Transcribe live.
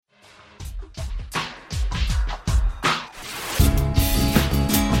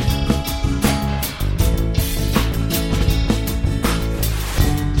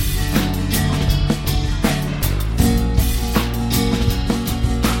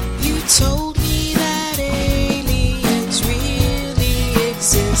told me that aliens really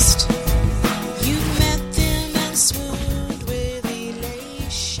exist. You met them and swooned with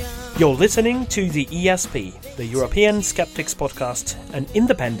elation. You're listening to the ESP, the European Skeptics Podcast, an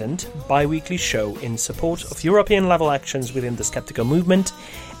independent, bi-weekly show in support of European-level actions within the skeptical movement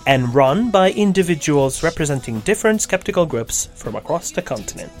and run by individuals representing different skeptical groups from across the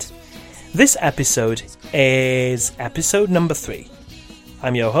continent. This episode is episode number 3.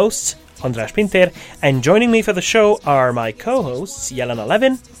 I'm your host, András Pintér, and joining me for the show are my co-hosts Jelena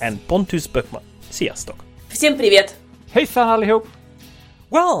Levin and Pontus Böckman. Sziasztok! Всем привет! Hejsan allihop!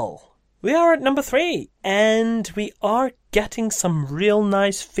 Well, we are at number 3, and we are getting some real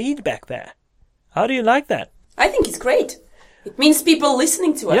nice feedback there. How do you like that? I think it's great. It means people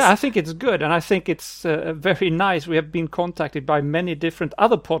listening to us. Yeah, I think it's good, and I think it's very nice. We have been contacted by many different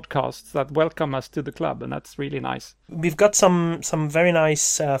other podcasts that welcome us to the club, and that's really nice. We've got some very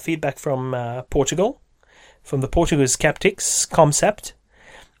nice feedback from Portugal, from the Portuguese Skeptics concept.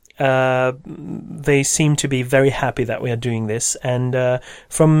 They seem to be very happy that we are doing this, and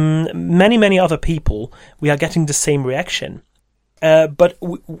from many other people, we are getting the same reaction. But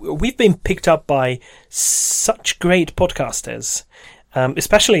we've been picked up by such great podcasters,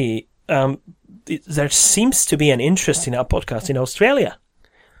 especially there seems to be an interest in our podcast in Australia.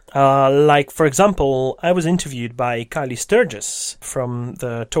 Like, for example, I was interviewed by Kylie Sturgis from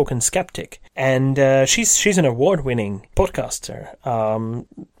the Token Skeptic, and she's an award-winning podcaster.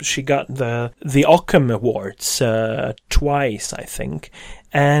 She got the Occam Awards twice, I think,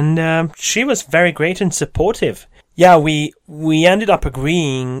 and she was very great and supportive. Yeah, we ended up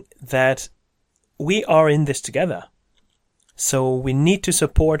agreeing that we are in this together, so we need to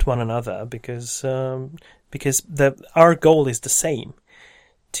support one another because our goal is the same.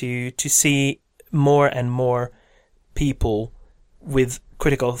 To see more and more people with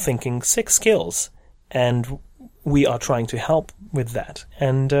critical thinking skills, and we are trying to help with that.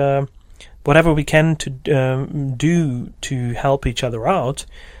 And whatever we can to do to help each other out,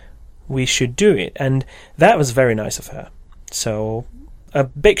 we should do it. And that was very nice of her. So a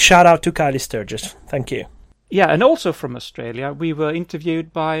big shout out to Kylie Sturgis. Thank you. Yeah, and also from Australia, we were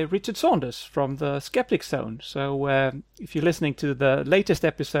interviewed by Richard Saunders from the Skeptic Zone. So if you're listening to the latest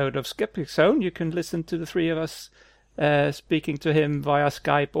episode of Skeptic Zone, you can listen to the three of us speaking to him via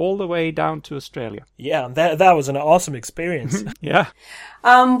Skype all the way down to Australia. Yeah, that was an awesome experience. Yeah.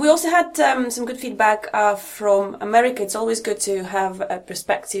 We also had some good feedback from America. It's always good to have a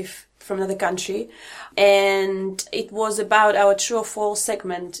perspective from another country. And it was about our true or false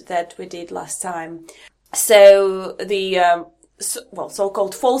segment that we did last time. So the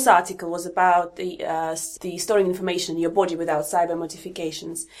so-called false article was about the storing information in your body without cyber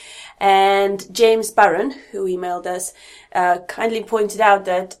modifications. And James Barron, who emailed us, kindly pointed out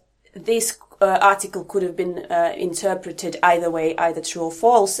that this article could have been interpreted either way, either true or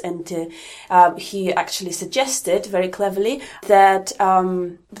false, and he actually suggested very cleverly that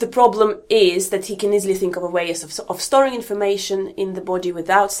the problem is that he can easily think of a ways of storing information in the body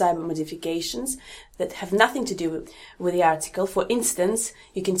without cyber modifications that have nothing to do with the article. For instance,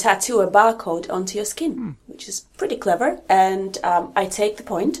 you can tattoo a barcode onto your skin, which is pretty clever, and I take the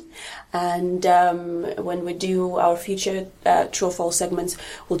point. And when we do our future true or false segments,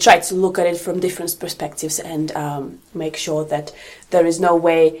 we'll try to look at it from different perspectives and make sure that there is no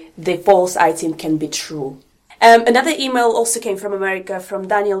way the false item can be true. Another email also came from America, from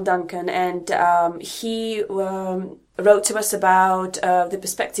Daniel Duncan, and he wrote to us about the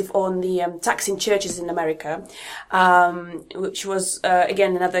perspective on the taxing churches in America, which was,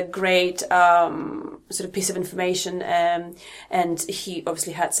 again, another great sort of piece of information, and he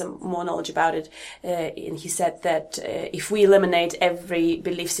obviously had some more knowledge about it, and he said that if we eliminate every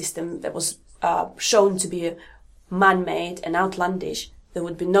belief system that was shown to be man-made and outlandish, there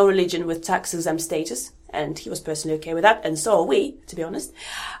would be no religion with tax-exempt status. And he was personally okay with that, and so are we, to be honest.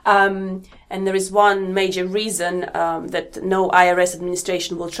 And there is one major reason that no IRS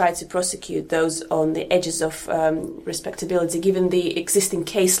administration will try to prosecute those on the edges of respectability. Given the existing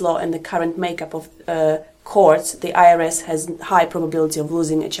case law and the current makeup of courts, the IRS has high probability of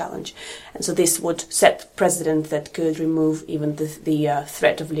losing a challenge. And so this would set precedent that could remove even the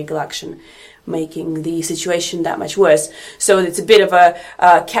threat of legal action, making the situation that much worse. So it's a bit of a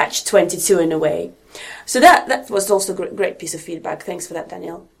catch-22 in a way. So that was also a great piece of feedback. Thanks for that,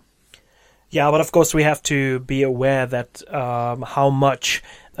 Daniel. Yeah, but of course we have to be aware that how much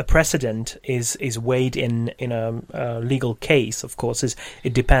a precedent is weighed in a legal case. Of course,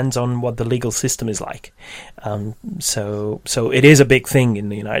 it depends on what the legal system is like. So it is a big thing in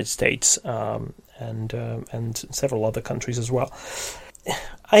the United States and several other countries as well.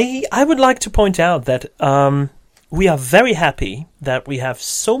 I would like to point out that we are very happy that we have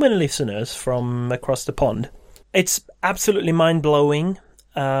so many listeners from across the pond. It's absolutely mind-blowing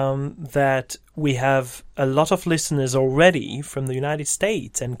that we have a lot of listeners already from the United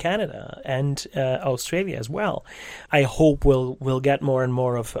States and Canada and Australia as well. I hope we'll get more and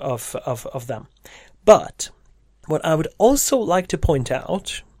more of them. But what I would also like to point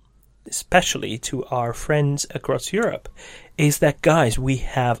out, especially to our friends across Europe, is that, guys, we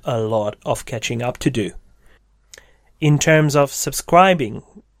have a lot of catching up to do in terms of subscribing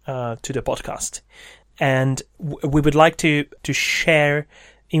to the podcast. And we would like to share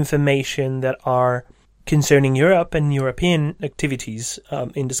information that are concerning Europe and European activities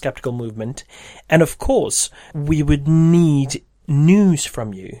in the skeptical movement. And of course, we would need news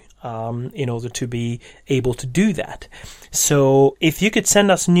from you in order to be able to do that. So if you could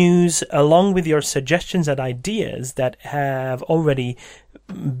send us news along with your suggestions and ideas that have already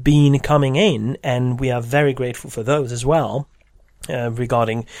been coming in, and we are very grateful for those as well,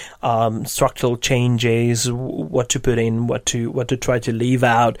 regarding structural changes, what to put in, what to try to leave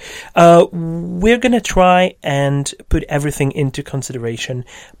out. We're going to try and put everything into consideration,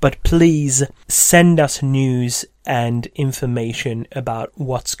 but please send us news and information about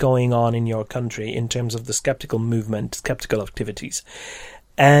what's going on in your country in terms of the skeptical movement, skeptical activities.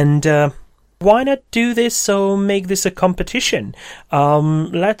 And why not do this? So make this a competition.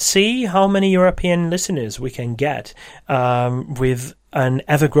 Let's see how many European listeners we can get with an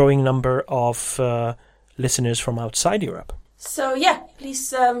ever-growing number of listeners from outside Europe. So yeah, please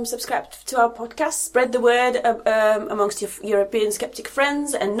subscribe to our podcast, spread the word amongst your European skeptic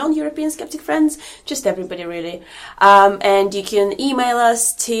friends and non-European skeptic friends, just everybody really. And you can email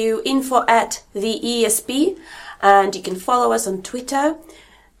us to info@TheESP, and you can follow us on Twitter.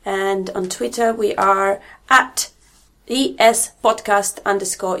 And on Twitter, we are at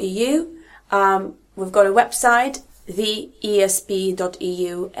TheESPodcast_EU. We've got a website,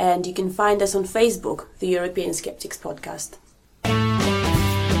 theesp.eu, and you can find us on Facebook, the European Skeptics Podcast.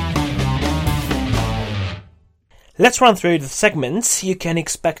 Let's run through the segments you can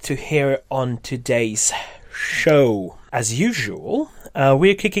expect to hear on today's show. As usual,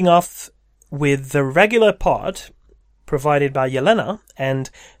 we're kicking off with the regular part provided by Jelena and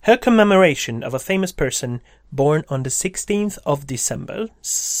her commemoration of a famous person born on the 16th of December,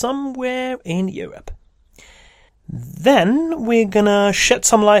 somewhere in Europe. Then we're gonna shed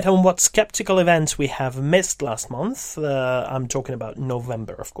some light on what skeptical events we have missed last month. I'm talking about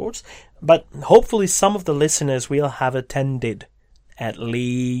November, of course, but hopefully some of the listeners will have attended at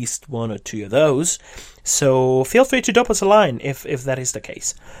least one or two of those. So feel free to drop us a line if that is the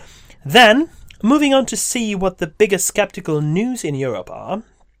case. Then, moving on to see what the biggest skeptical news in Europe are.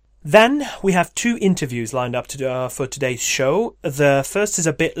 Then we have two interviews lined up for today's show. The first is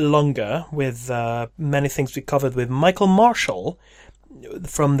a bit longer, with many things we covered with Michael Marshall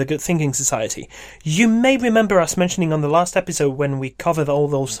from the Good Thinking Society. You may remember us mentioning on the last episode, when we covered all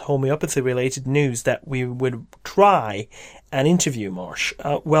those homeopathy-related news, that we would try and interview Marsh.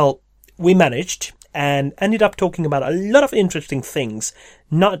 Well, we managed, and ended up talking about a lot of interesting things,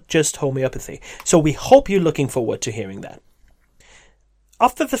 not just homeopathy. So we hope you're looking forward to hearing that.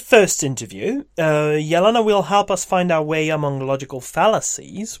 After the first interview, Jelena will help us find our way among logical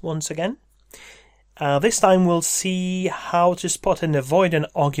fallacies once again. This time we'll see how to spot and avoid an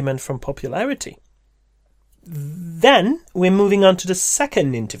argument from popularity. Then we're moving on to the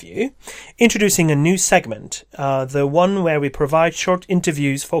second interview, introducing a new segment, the one where we provide short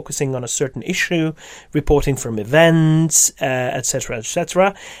interviews focusing on a certain issue, reporting from events, etc.,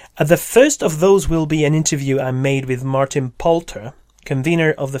 etc. The first of those will be an interview I made with Martin Poulter,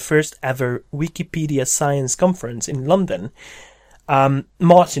 convener of the first ever Wikipedia Science Conference in London.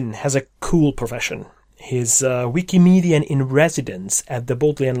 Martin has a cool profession. He's a Wikimedian in residence at the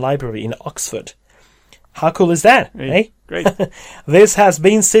Bodleian Library in Oxford. How cool is that, eh? Great. This has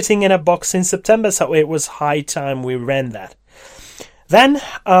been sitting in a box since September, so it was high time we ran that. Then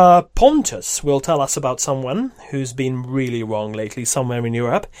Pontus will tell us about someone who's been really wrong lately somewhere in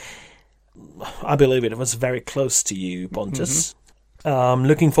Europe. I believe it was very close to you, Pontus.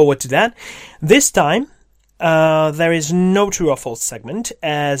 Looking forward to that. This time, there is no true or false segment,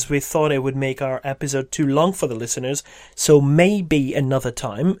 as we thought it would make our episode too long for the listeners, so maybe another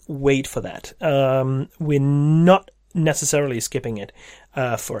time. Wait for that. We're not necessarily skipping it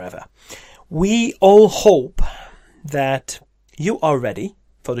forever. We all hope that you are ready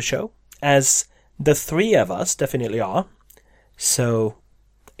for the show, as the three of us definitely are. So,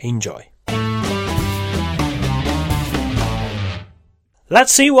 enjoy.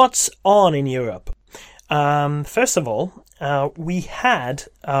 Let's see what's on in Europe. First of all, we had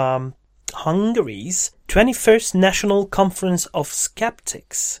Hungary's 21st National Conference of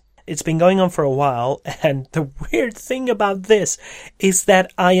Skeptics. It's been going on for a while, and the weird thing about this is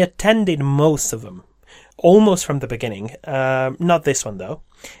that I attended most of them, almost from the beginning. Not this one, though.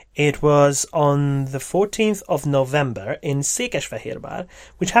 It was on the 14th of November in Székesfehérvár,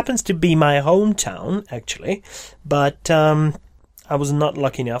 which happens to be my hometown, actually, but I was not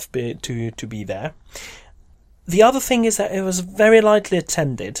lucky enough to be there. The other thing is that it was very lightly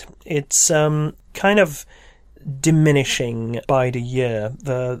attended. It's kind of diminishing by the year.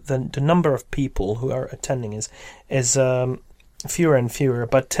 The number of people who are attending is fewer and fewer,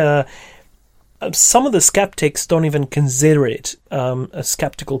 but some of the skeptics don't even consider it a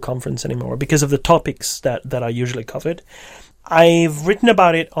skeptical conference anymore because of the topics that are usually covered. I've written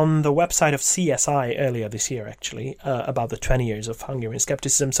about it on the website of CSI earlier this year, actually, about the 20 years of Hungarian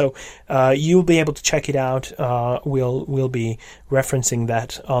skepticism. So you'll be able to check it out. We'll be referencing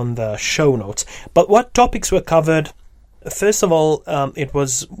that on the show notes. But what topics were covered? First of all, it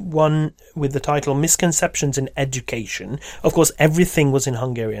was one with the title Misconceptions in Education. Of course, everything was in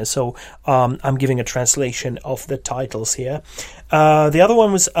Hungarian, so I'm giving a translation of the titles here. The other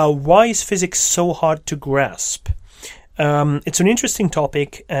one was Why is Physics So Hard to Grasp? It's an interesting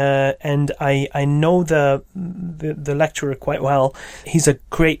topic, and I know the lecturer quite well. He's a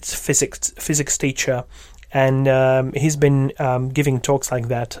great physics teacher, and he's been giving talks like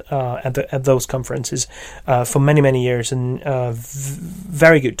that at those conferences for many years, and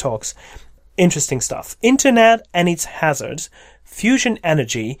very good talks. Interesting stuff. Internet and its hazards, fusion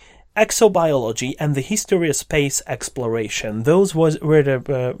energy, exobiology, and the history of space exploration. Those were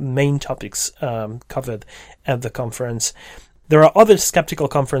the main topics covered at the conference. There are other skeptical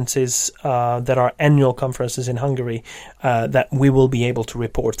conferences that are annual conferences in Hungary that we will be able to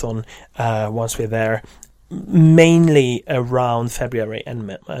report on once we're there, mainly around February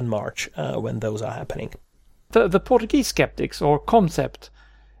and March when those are happening. The Portuguese skeptics, or COMCEPT,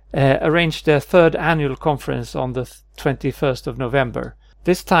 arranged their third annual conference on the 21st of November.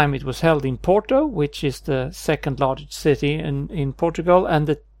 This time it was held in Porto, which is the second largest city in Portugal, and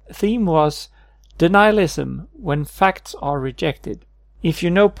the theme was Denialism, when facts are rejected. If you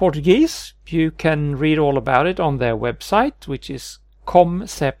know Portuguese, you can read all about it on their website, which is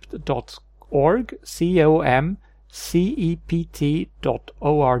comcept.org,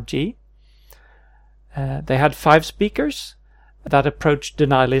 comcept.org. They had 5 speakers that approached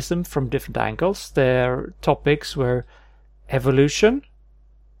denialism from different angles. Their topics were evolution,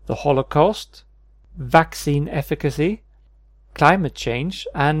 the Holocaust, vaccine efficacy, climate change,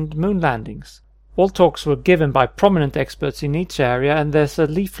 and moon landings. All talks were given by prominent experts in each area, and there's a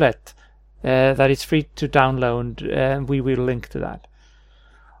leaflet that is free to download, and we will link to that.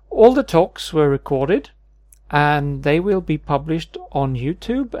 All the talks were recorded, and they will be published on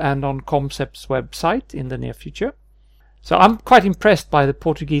YouTube and on COMCEPT's website in the near future. So I'm quite impressed by the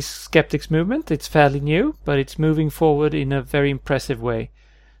Portuguese skeptics movement. It's fairly new, but it's moving forward in a very impressive way.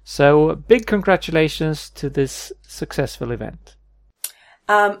 So big congratulations to this successful event.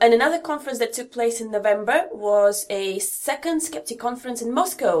 And another conference that took place in November was a second skeptic conference in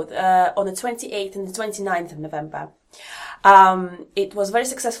Moscow on the 28th and the 29th of November. It was very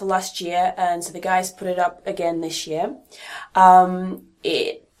successful last year, and so the guys put it up again this year.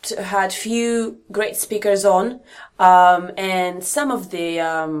 It had few great speakers on, and some of the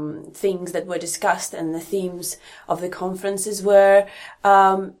things that were discussed and the themes of the conferences were,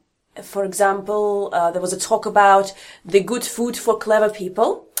 for example, there was a talk about the good food for clever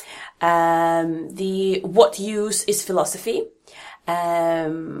people, what use is philosophy,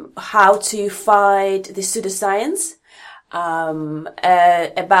 how to fight the pseudoscience,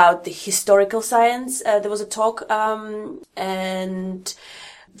 about the historical science. There was a talk, and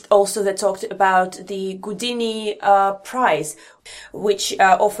also they talked about the Goudini prize, which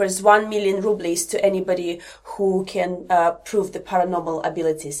offers 1 million rubles to anybody who can prove the paranormal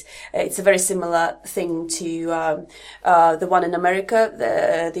abilities. It's a very similar thing to the one in America,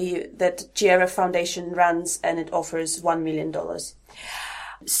 that GRF Foundation runs, and it offers $1 million.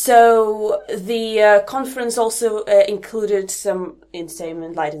 So the conference also included some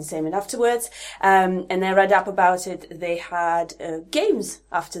light entertainment afterwards, and I read up about it. They had games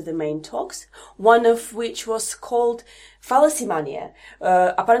after the main talks, one of which was called Fallacy Mania.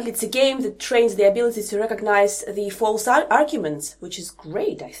 Apparently it's a game that trains the ability to recognize the false arguments, which is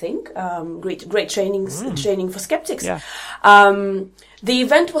great, I think. Great training for skeptics. Yeah. The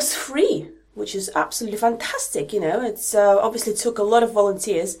event was free, which is absolutely fantastic. It's obviously took a lot of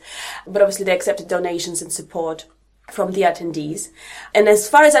volunteers, but obviously they accepted donations and support from the attendees. And as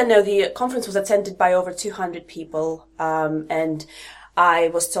far as I know, the conference was attended by over 200 people, and I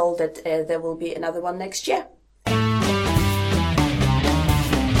was told that there will be another one next year.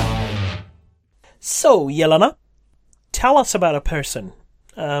 So, Jelena, tell us about a person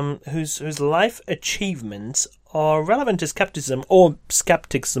whose life achievements are relevant to skepticism, or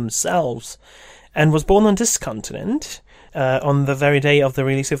skeptics themselves, and was born on this continent on the very day of the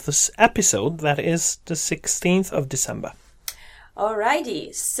release of this episode, that is the 16th of December.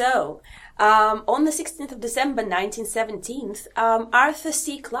 Alrighty, so on the 16th of December 1917, Arthur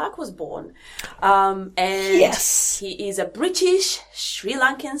C. Clarke was born. And yes, he is a British Sri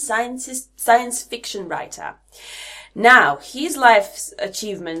Lankan science fiction writer. Now, his life's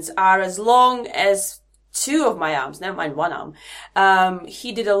achievements are as long as two of my arms, never mind one arm.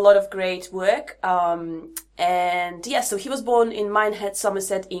 He did a lot of great work. And yeah, so he was born in Minehead,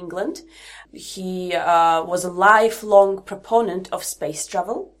 Somerset, England. He was a lifelong proponent of space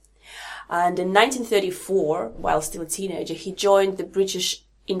travel. And in 1934, while still a teenager, he joined the British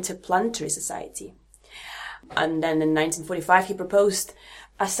Interplanetary Society. And then in 1945, he proposed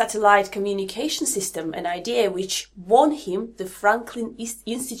a satellite communication system, an idea which won him the Franklin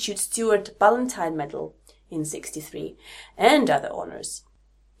Institute Stuart Ballantyne Medal in 1963 and other honors.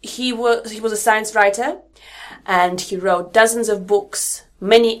 He was a science writer, and he wrote dozens of books,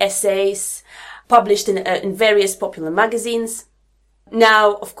 many essays, published in various popular magazines.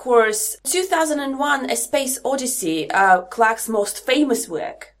 Now, of course, 2001: A Space Odyssey, Clarke's most famous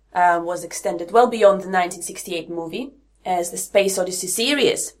work, was extended well beyond the 1968 movie as the Space Odyssey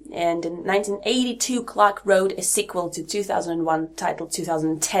series. And in 1982, Clarke wrote a sequel to 2001 titled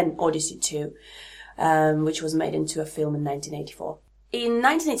 2010 Odyssey 2, which was made into a film in 1984. In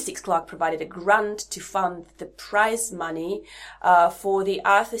 1986, Clarke provided a grant to fund the prize money for the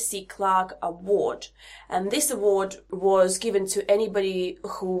Arthur C. Clarke Award. And this award was given to anybody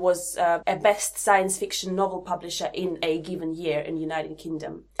who was a best science fiction novel publisher in a given year in the United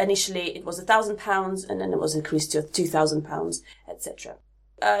Kingdom. Initially, it was £1,000, and then it was increased to £2,000, etc.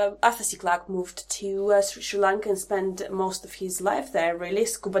 Arthur C. Clarke moved to Sri Lanka and spent most of his life there, really,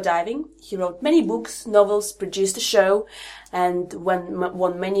 scuba diving. He wrote many books, novels, produced a show, and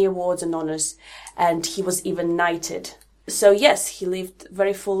won many awards and honors. And he was even knighted. So yes, he lived a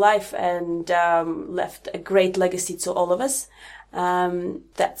very full life and left a great legacy to all of us.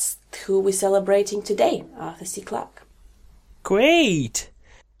 That's who we're celebrating today, Arthur C. Clarke. Great!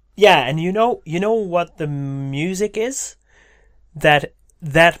 Yeah, and you know what the music is?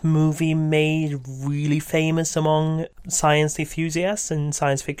 That movie made really famous among science enthusiasts and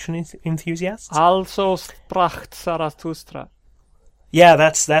science fiction enthusiasts. Also sprach Zarathustra. Yeah,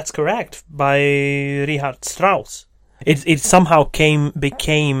 that's correct. By Richard Strauss. It somehow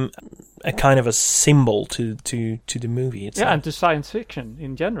became a kind of a symbol to the movie itself. Yeah, and to science fiction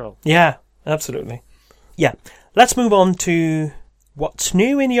in general. Yeah, absolutely. Yeah, let's move on to what's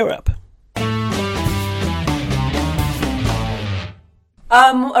new in Europe.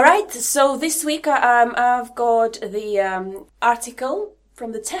 All right, so this week I've got the article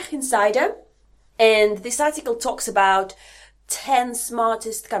from the Tech Insider, and this article talks about 10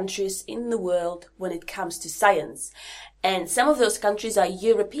 smartest countries in the world when it comes to science. And some of those countries are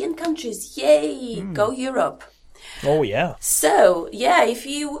European countries. Yay! Go Europe. Oh yeah. So, yeah, if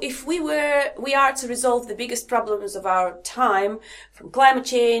we are to resolve the biggest problems of our time, from climate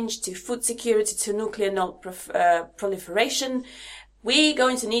change to food security to nuclear proliferation, we're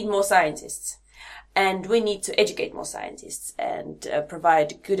going to need more scientists, and we need to educate more scientists and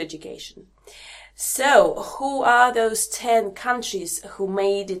provide good education. So, who are those 10 countries who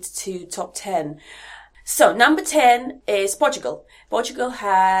made it to top 10? So, number 10 is Portugal. Portugal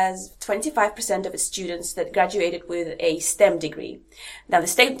has 25% of its students that graduated with a STEM degree. Now, the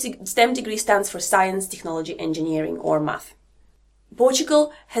STEM degree stands for Science, Technology, Engineering, or Math.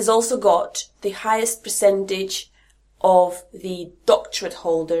 Portugal has also got the highest percentage of the doctorate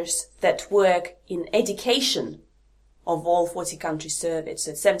holders that work in education of all 40 countries surveyed,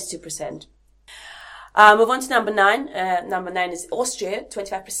 so it's 72%. Move on to number 9. Number 9 is Austria,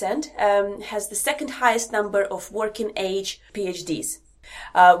 25%, has the second highest number of working age PhDs,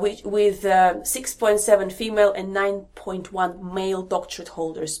 with 6.7 female and 9.1 male doctorate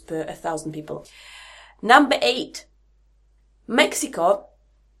holders per 1,000 people. Number 8, Mexico,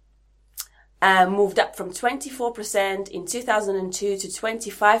 moved up from 24% in 2002 to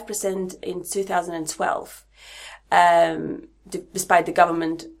 25% in 2012, despite the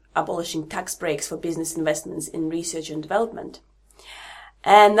government abolishing tax breaks for business investments in research and development.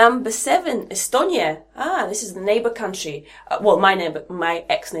 And number 7, Estonia. This is the neighbor country. My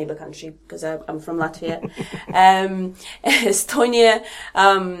ex-neighbor country, because I'm from Latvia. Estonia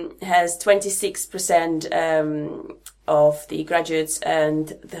has 26% of the graduates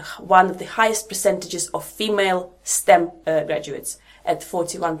and one of the highest percentages of female STEM graduates at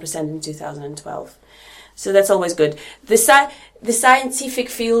 41% in 2012. So that's always good. The scientific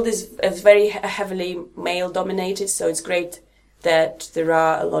field is very heavily male-dominated, so it's great that there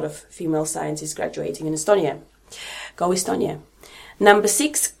are a lot of female scientists graduating in Estonia. Go Estonia. Number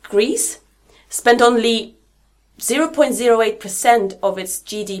 6, Greece spent only 0.08% of its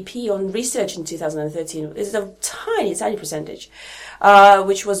GDP on research in 2013. It's a tiny percentage,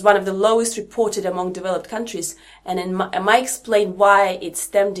 which was one of the lowest reported among developed countries. And I might explain why its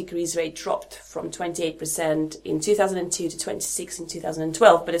STEM degrees rate dropped from 28% in 2002 to 26% in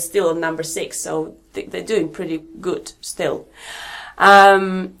 2012, but it's still on number 6, so they're doing pretty good still.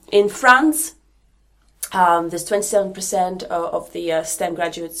 In France, there's 27% of the STEM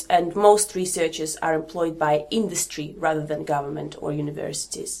graduates, and most researchers are employed by industry rather than government or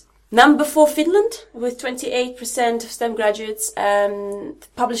universities. Number 4, Finland, with 28% of STEM graduates,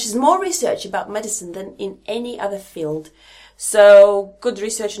 publishes more research about medicine than in any other field. So good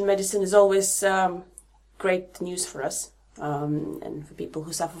research in medicine is always great news for us, and for people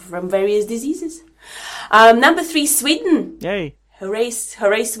who suffer from various diseases. Number 3, Sweden. Yay. Hooray,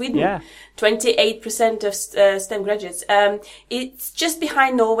 Sweden. Yeah. 28% of STEM graduates. It's just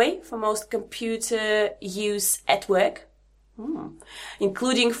behind Norway for most computer use at work,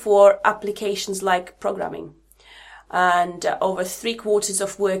 including for applications like programming. And over 3/4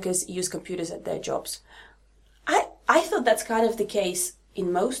 of workers use computers at their jobs. I thought that's kind of the case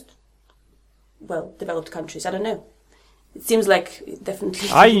in most, developed countries. I don't know. It seems like definitely.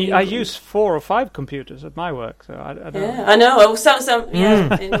 I use 4 or 5 computers at my work, so I don't know. Yeah, I know.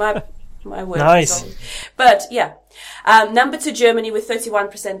 In my work. Nice. But yeah, number 2, Germany with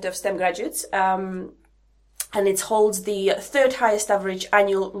 31% of STEM graduates, and it holds the 3rd highest average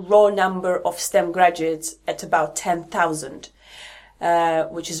annual raw number of STEM graduates at about 10,000,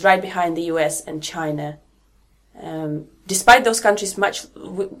 which is right behind the US and China. Despite those countries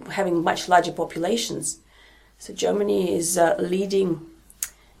having much larger populations. So Germany is leading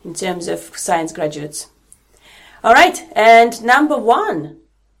in terms of science graduates. All right, and number 1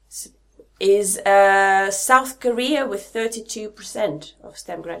 is South Korea with 32% of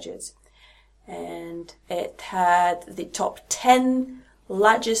STEM graduates. And it had the top 10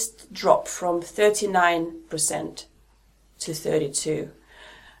 largest drop from 39% to 32%,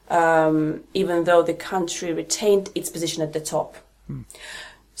 even though the country retained its position at the top.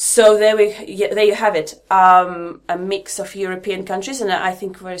 So there you have it, a mix of European countries, and I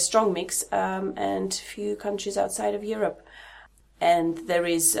think a very strong mix, and few countries outside of Europe. And there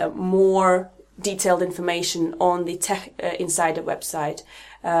is more detailed information on the Tech Insider website,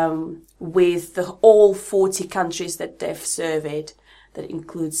 with all 40 countries that they've surveyed. That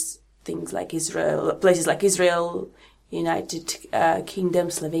includes things like Israel, places like Israel, United Kingdom,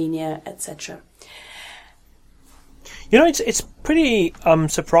 Slovenia, etc. You know, it's pretty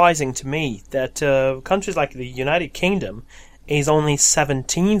surprising to me that countries like the United Kingdom is only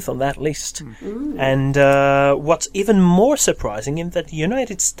 17th on that list. And what's even more surprising is that the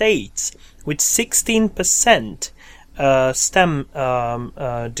United States, with 16% STEM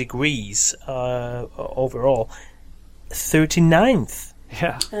degrees overall, 39th.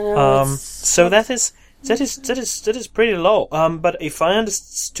 Yeah. So that is pretty low. But if I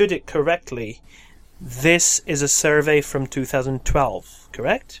understood it correctly, this is a survey from 2012,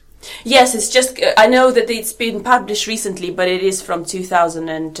 correct? Yes, it's just, I know that it's been published recently, but it is from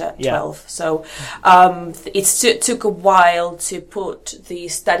 2012. Yeah. So it took a while to put the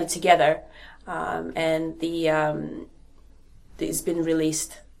study together, and it's been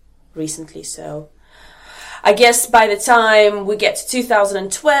released recently. So I guess by the time we get to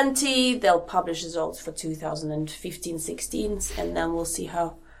 2020, they'll publish results for 2015-16, and then we'll see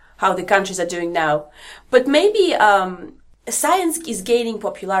how the countries are doing now. But maybe science is gaining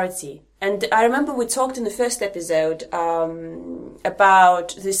popularity. And I remember we talked in the first episode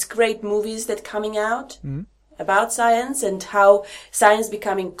about these great movies that are coming out about science and how science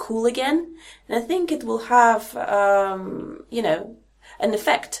becoming cool again. And I think it will have, an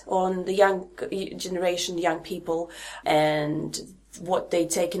effect on the young generation, young people, and what they're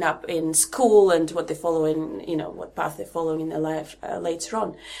taking up in school and what they follow in, what path they're following in their life later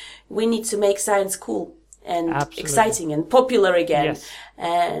on. We need to make science cool and Absolutely. Exciting and popular again. Yes.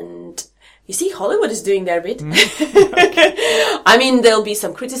 And you see, Hollywood is doing their bit. I mean, there'll be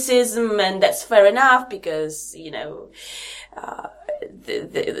some criticism, and that's fair enough because,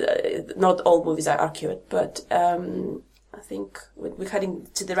 not all movies are accurate, but I think we're heading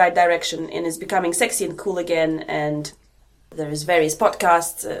to the right direction, and it's becoming sexy and cool again. And there's various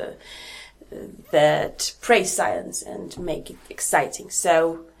podcasts that praise science and make it exciting.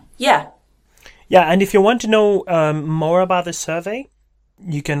 So, yeah. Yeah, and if you want to know more about the survey,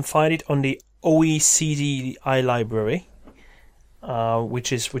 you can find it on the OECD iLibrary,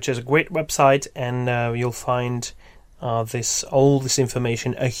 which is a great website, and you'll find all this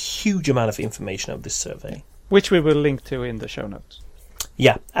information, a huge amount of information of this survey, which we will link to in the show notes.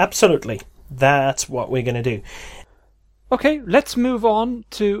 Yeah, absolutely. That's what we're going to do. Okay, let's move on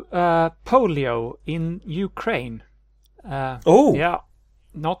to polio in Ukraine. Yeah,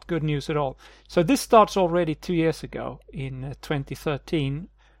 not good news at all. So this starts already 2 years ago in 2013,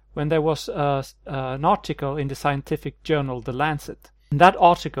 when there was an article in the scientific journal The Lancet. And that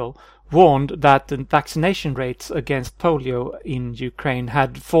article warned that the vaccination rates against polio in Ukraine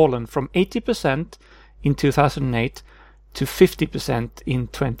had fallen from 80% in 2008 to 50% in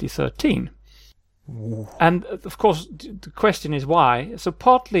 2013. Ooh. And of course, the question is why. So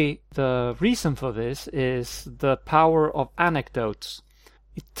partly the reason for this is the power of anecdotes.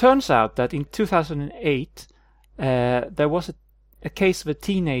 It turns out that in 2008, there was a case of a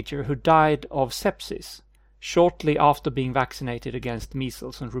teenager who died of sepsis shortly after being vaccinated against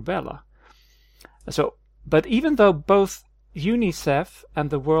measles and rubella. But even though both UNICEF and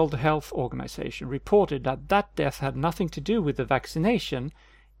the World Health Organization reported that that death had nothing to do with the vaccination,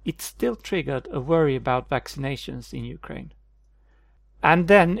 it still triggered a worry about vaccinations in Ukraine. And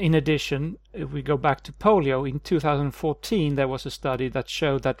then, in addition, if we go back to polio, in 2014 there was a study that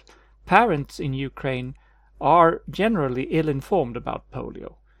showed that parents in Ukraine are generally ill-informed about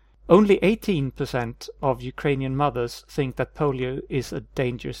polio. Only 18% of Ukrainian mothers think that polio is a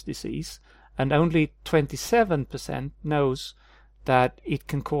dangerous disease, and only 27% knows that it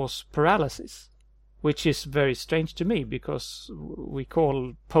can cause paralysis, which is very strange to me because we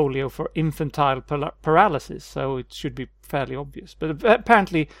call polio for infantile paralysis, so it should be fairly obvious. But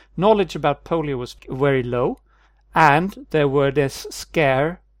apparently knowledge about polio was very low, and there were this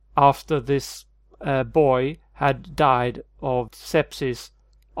scare after this boy had died of sepsis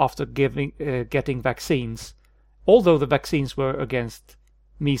after getting vaccines, although the vaccines were against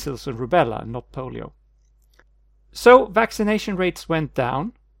measles and rubella, not polio. So vaccination rates went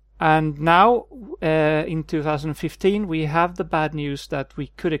down, and now in 2015 we have the bad news that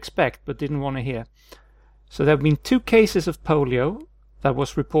we could expect but didn't want to hear. So there have been 2 cases of polio that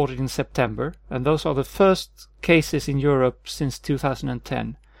was reported in September, and those are the first cases in Europe since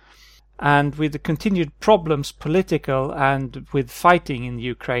 2010. And with the continued problems, political and with fighting in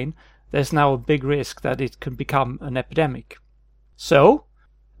Ukraine, there's now a big risk that it can become an epidemic. So,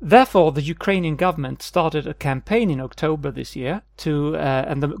 therefore, the Ukrainian government started a campaign in October this year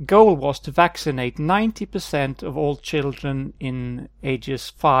and the goal was to vaccinate 90% of all children in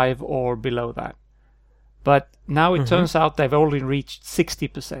ages 5 or below that. But now it turns out they've only reached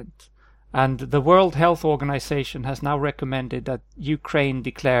 60%. And the World Health Organization has now recommended that Ukraine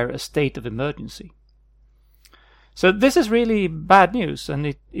declare a state of emergency. So this is really bad news, and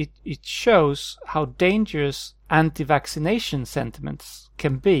it shows how dangerous anti-vaccination sentiments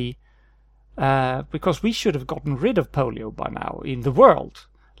can be, because we should have gotten rid of polio by now in the world,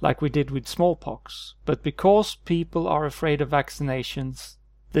 like we did with smallpox. But because people are afraid of vaccinations,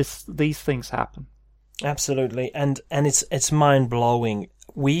 these things happen. Absolutely, and it's mind-blowing.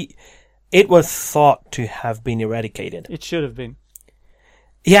 It was thought to have been eradicated. It should have been.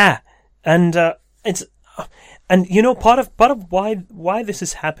 Yeah, and part of why this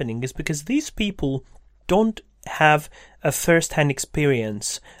is happening is because these people don't have a first-hand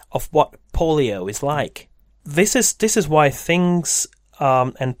experience of what polio is like. This is why things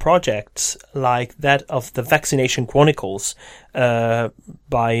and projects like that of the Vaccination Chronicles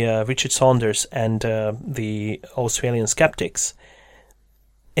by Richard Saunders and the Australian skeptics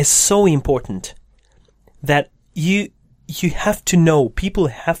is so important, that you have to know, people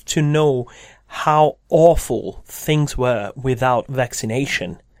have to know how awful things were without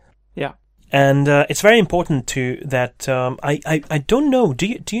vaccination. Yeah. And it's very important that I don't know. Do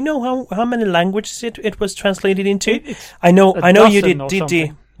you know how many languages it was translated into? I know you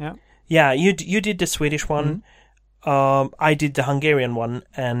did yeah. You did the Swedish one. I did the Hungarian one,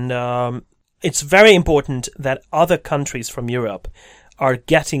 and it's very important that other countries from Europe are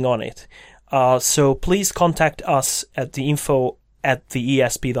getting on it. So please contact us at the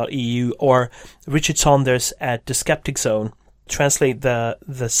info@theesp.eu or Richard Saunders at The Skeptic Zone. Translate the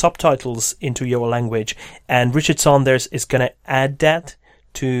subtitles into your language, and Richard Saunders is going to add that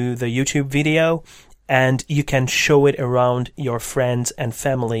to the YouTube video, and you can show it around your friends and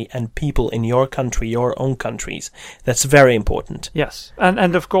family and people in your country, your own countries. That's very important. Yes,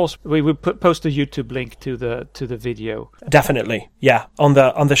 and of course we will post a YouTube link to the video. Definitely, yeah. On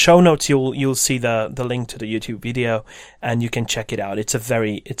the show notes, you'll see the link to the YouTube video, and you can check it out. It's a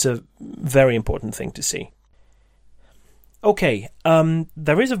very important thing to see. Okay,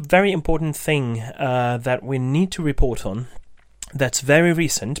 there is a very important thing that we need to report on. That's very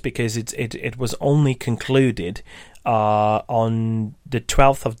recent because it was only concluded on the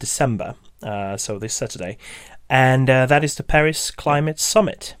 12th of December, so this Saturday, and that is the Paris Climate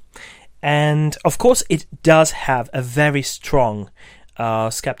Summit. And of course, it does have a very strong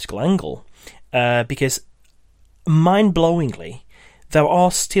skeptical angle because, mind-blowingly, there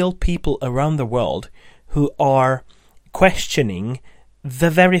are still people around the world who are questioning the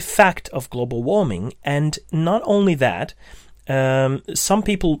very fact of global warming, and not only that. Some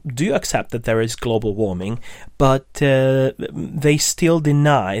people do accept that there is global warming, but they still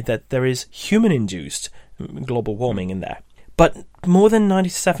deny that there is human-induced global warming in there. But more than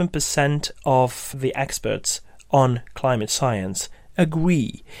 97% of the experts on climate science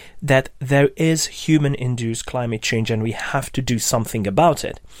agree that there is human-induced climate change and we have to do something about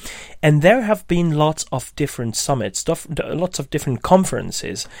it. And there have been lots of different summits, lots of different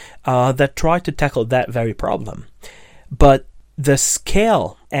conferences that try to tackle that very problem. But the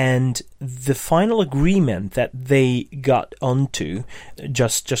scale and the final agreement that they got onto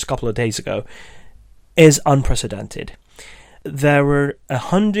just a couple of days ago is unprecedented. There were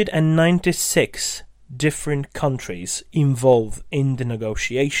 196 different countries involved in the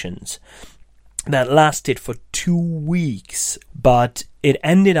negotiations that lasted for 2 weeks, but it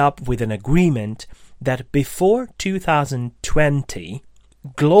ended up with an agreement that before 2020,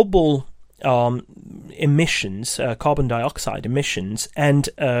 global emissions, carbon dioxide emissions, and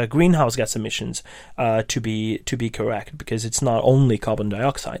greenhouse gas emissions, to be correct, because it's not only carbon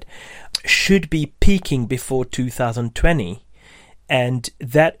dioxide, should be peaking before 2020, and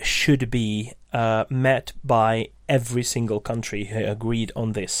that should be met by every single country who agreed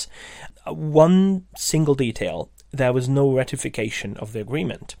on this. One single detail: there was no ratification of the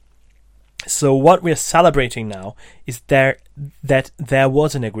agreement. So what we're celebrating now is that there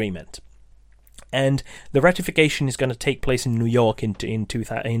was an agreement. And the ratification is going to take place in New York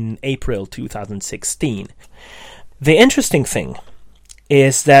in April 2016. The interesting thing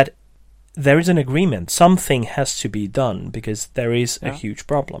is that there is an agreement. Something has to be done because there is a huge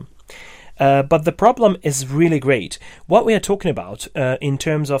problem. But the problem is really great. What we are talking about in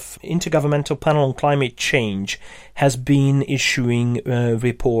terms of Intergovernmental Panel on Climate Change has been issuing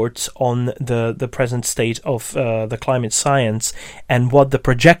reports on the present state of the climate science and what the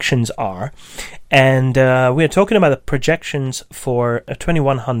projections are. And we are talking about the projections for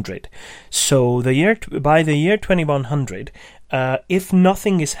 2100. So by the year 2100, if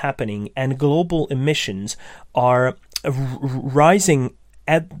nothing is happening and global emissions are rising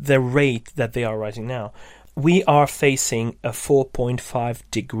at the rate that they are rising now, we are facing a 4.5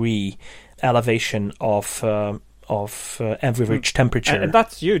 degree elevation of average temperature, and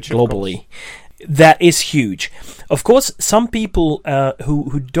that's huge globally. That is huge. Of course, some people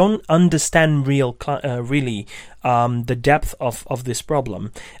who don't understand really the depth of this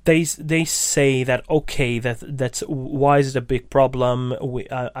problem, they say that okay, that's why is it a big problem?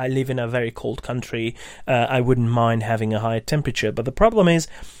 I live in a very cold country. I wouldn't mind having a higher temperature, but the problem is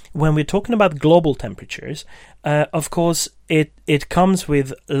when we're talking about global temperatures, of course, it comes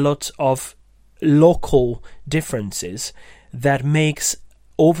with lots of local differences that makes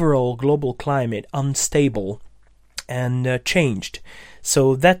overall global climate unstable and changed.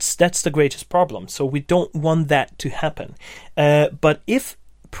 So that's the greatest problem. So we don't want that to happen. But if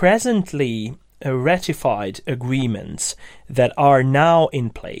presently ratified agreements that are now in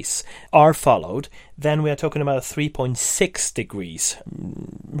place are followed, then we are talking about a 3.6 degrees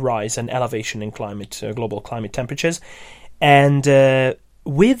rise and elevation in global climate temperatures. And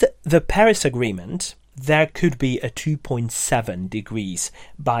with the Paris Agreement, there could be a 2.7 degrees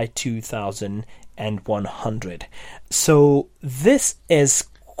by 2100. So this is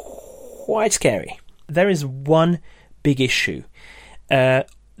quite scary. There is one big issue.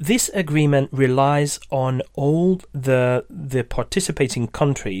 This agreement relies on all the participating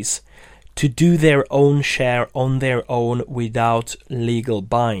countries to do their own share on their own without legal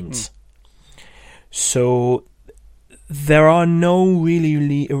binds. So there are no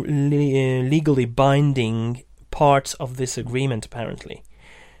really legally binding parts of this agreement, apparently.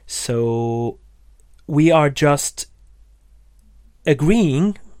 So we are just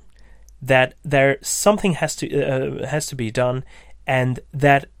agreeing that something has to be done, and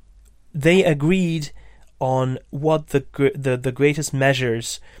that they agreed on what the greatest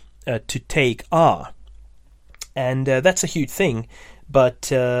measures to take are. And that's a huge thing, but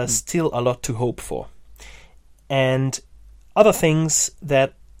still a lot to hope for. And other things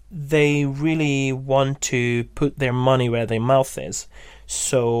that they really want to put their money where their mouth is.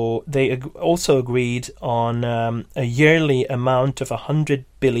 So they also agreed on a yearly amount of $100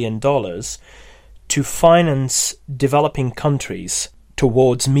 billion to finance developing countries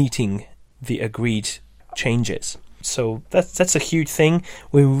towards meeting the agreed changes. So that's a huge thing.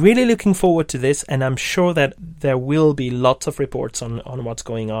 We're really looking forward to this, and I'm sure that there will be lots of reports on what's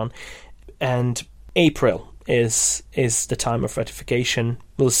going on. And April is the time of ratification.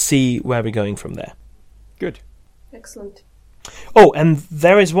 We'll see where we're going from there. Good. Excellent. Oh, and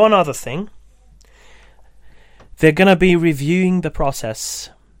there is one other thing. They're going to be reviewing the process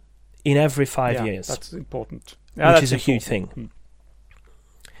in every 5 years. That's important. Which is a huge thing.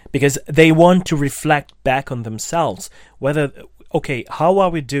 Because they want to reflect back on themselves. How are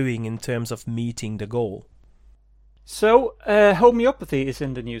we doing in terms of meeting the goal? So, homeopathy is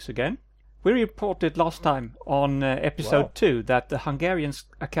in the news again. We reported last time on episode 2 that the Hungarian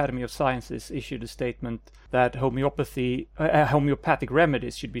Academy of Sciences issued a statement that homeopathic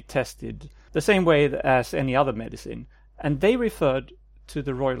remedies should be tested the same way as any other medicine. And they referred to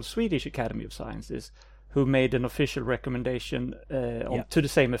the Royal Swedish Academy of Sciences, who made an official recommendation to the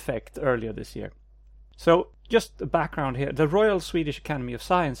same effect earlier this year. So, just the background here. The Royal Swedish Academy of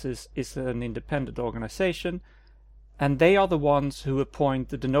Sciences is an independent organization, and they are the ones who appoint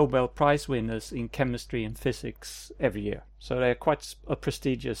the Nobel Prize winners in chemistry and physics every year. So they're quite a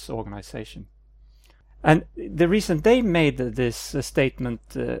prestigious organization. And the reason they made this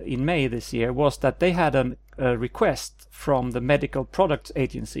statement in May this year was that they had a request from the Medical Products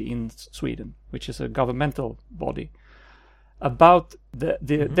Agency in Sweden, which is a governmental body, about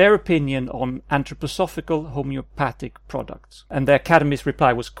their opinion on anthroposophical homeopathic products. And the Academy's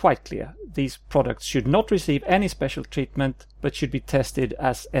reply was quite clear. These products should not receive any special treatment, but should be tested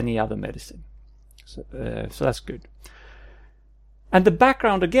as any other medicine. So that's good. And the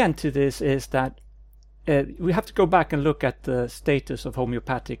background again to this is that we have to go back and look at the status of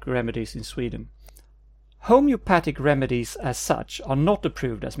homeopathic remedies in Sweden. Homeopathic remedies as such are not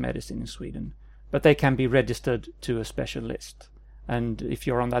approved as medicine in Sweden, but they can be registered to a special list. And if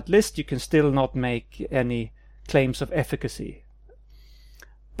you're on that list, you can still not make any claims of efficacy.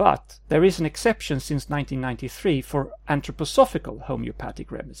 But there is an exception since 1993 for anthroposophical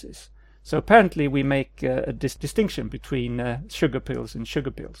homeopathic remedies. So apparently we make a distinction between sugar pills and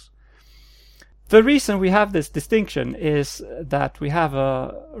sugar pills. The reason we have this distinction is that we have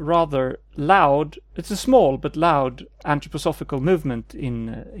a rather loud, it's a small but loud anthroposophical movement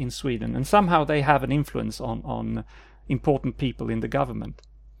in Sweden, and somehow they have an influence on important people in the government.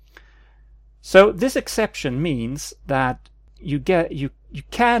 So this exception means that you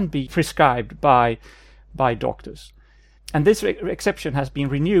can be prescribed by doctors. And this exception has been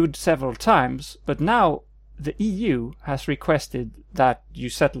renewed several times, but now the EU has requested that you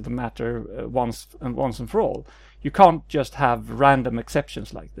settle the matter once and for all. You can't just have random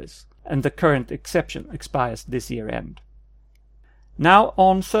exceptions like this. And the current exception expires this year end. Now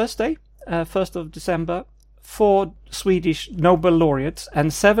on Thursday, 1st of December, 4 Swedish Nobel laureates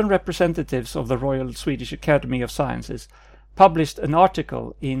and 7 representatives of the Royal Swedish Academy of Sciences published an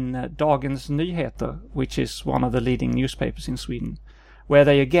article in Dagens Nyheter, which is one of the leading newspapers in Sweden, where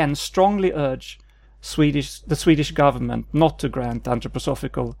they again strongly urge the Swedish government not to grant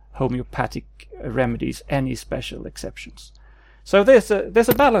anthroposophical homeopathic remedies any special exceptions. So there's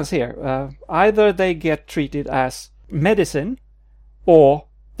a balance here. Either they get treated as medicine, or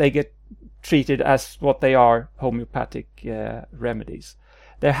they get treated as what they are, homeopathic remedies.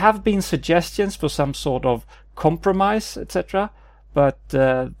 There have been suggestions for some sort of compromise, etc., but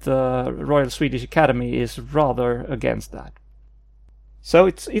the Royal Swedish Academy is rather against that. So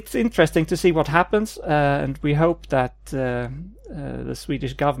it's interesting to see what happens, and we hope that the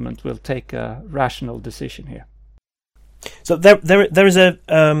Swedish government will take a rational decision here. So there is a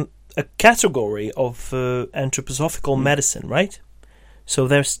category of anthroposophical medicine, right? So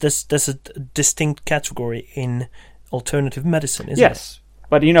there's a distinct category in alternative medicine, isn't it? Yes,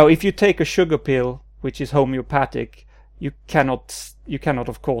 but if you take a sugar pill which is homeopathic, you cannot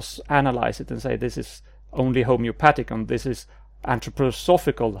of course analyze it and say this is only homeopathic and this is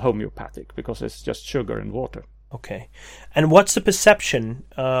anthroposophical homeopathic, because it's just sugar and water. Okay. And what's the perception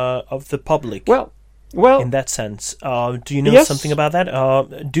of the public? Well, in that sense, do you know something about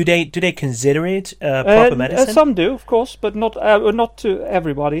that? Do they consider it proper medicine? Some do, of course, but not to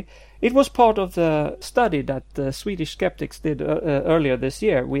everybody. It was part of the study that the Swedish skeptics did earlier this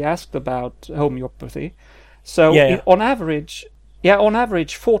year. We asked about homeopathy. So on average,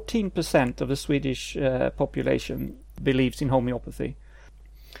 14% of the Swedish population believes in homeopathy.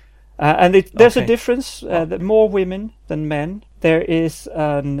 And there's a difference, that more women than men. There is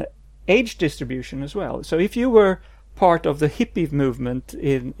an age distribution as well. So if you were part of the hippie movement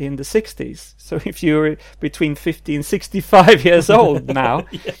in the 60s, so if you're between 50 and 65 years old now,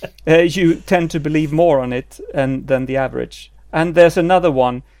 you tend to believe more on it than the average. And there's another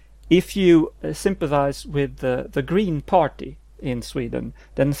one. If you sympathize with the Green Party in Sweden,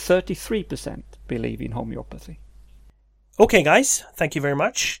 then 33% believe in homeopathy. Okay, guys, thank you very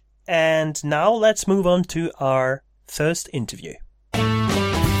much. And now let's move on to our first interview.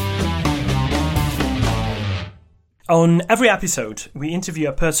 On every episode, we interview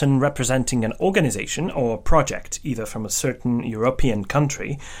a person representing an organization or project, either from a certain European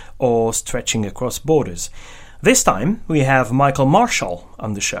country or stretching across borders. This time, we have Michael Marshall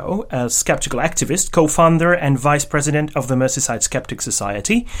on the show, a skeptical activist, co-founder and vice president of the Merseyside Skeptics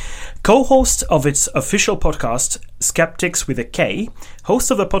Society, co-host of its official podcast, Skeptics with a K,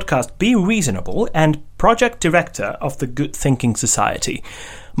 host of the podcast Be Reasonable, and project director of the Good Thinking Society.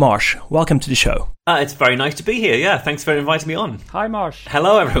 Marsh, welcome to the show. It's very nice to be here. Yeah, thanks for inviting me on. Hi, Marsh.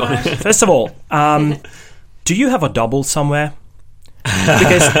 Hello, everyone. First of all, do you have a double somewhere?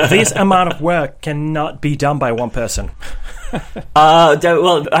 Because this amount of work cannot be done by one person.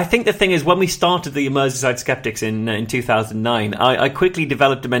 Well, I think the thing is, when we started the Merseyside Skeptics in 2009, I quickly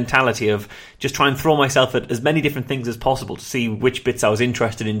developed a mentality of just try and throw myself at as many different things as possible to see which bits I was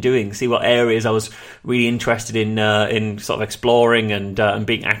interested in doing, see what areas I was really interested in sort of exploring and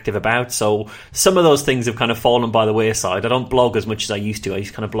being active about. So some of those things have kind of fallen by the wayside. I don't blog as much as I used to. I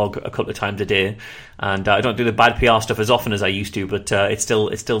used to kind of blog a couple of times a day, and I don't do the bad PR stuff as often as I used to, but it's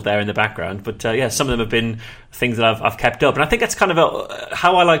still there in the background. But yeah, some of them have been things that I've kept up, and I think that's kind of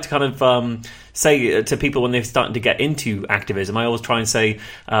how I like to kind of say to people when they're starting to get into activism. I always try and say,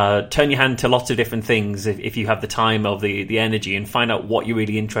 turn your hand to lots of different things if you have the time or the energy, and find out what you're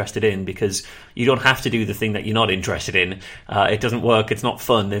really interested in, because you don't have to do the thing that you're not interested in. It doesn't work. It's not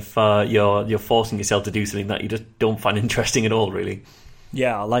fun if you're forcing yourself to do something that you just don't find interesting at all, really.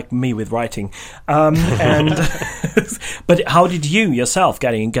 Yeah, like me with writing. And but how did you yourself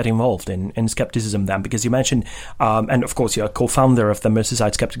get involved in skepticism then? Because you mentioned, and of course you're a co-founder of the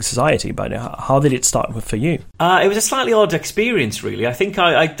Merseyside Skeptics Society, but how did it start for you? It was a slightly odd experience, really. I think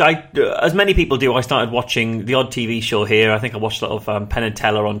I as many people do, I started watching the odd TV show here. I think I watched a lot of Penn and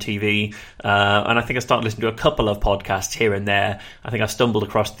Teller on TV, and I think I started listening to a couple of podcasts here and there. I think I stumbled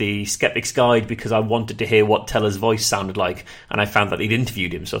across the Skeptic's Guide because I wanted to hear what Teller's voice sounded like, and I found that he'd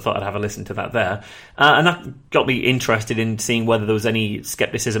interviewed him, so I thought I'd have a listen to that there. And that got me interested in seeing whether there was any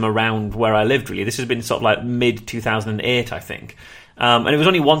skepticism around where I lived, really. This has been sort of like mid-2008, I think. And it was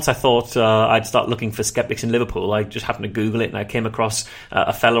only once I thought I'd start looking for skeptics in Liverpool. I just happened to Google it, and I came across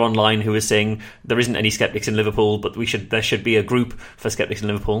a fella online who was saying there isn't any skeptics in Liverpool, but there should be a group for skeptics in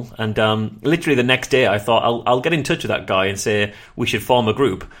Liverpool. And literally the next day I thought I'll get in touch with that guy and say we should form a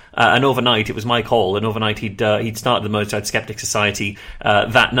group. And overnight, it was my call, and overnight he'd started the Merseyside Skeptics Society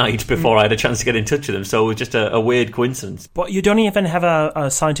that night before I had a chance to get in touch with him. So it was just a weird coincidence. But you don't even have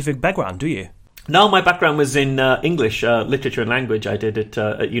a scientific background, do you? No, my background was in English, literature and language. I did it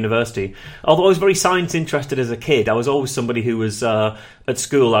at university. Although I was very science interested as a kid, I was always somebody who was at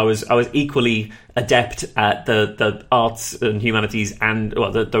school. I was equally adept at the arts and humanities and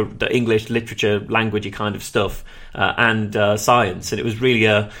the English literature, languagey kind of stuff, and science. And it was really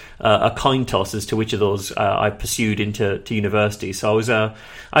a coin toss as to which of those I pursued into university. So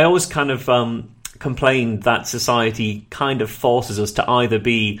I always kind of complained that society kind of forces us to either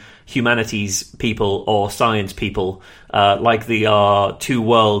be humanities people or science people, like they are two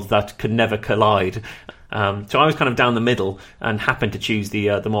worlds that could never collide. So I was kind of down the middle and happened to choose the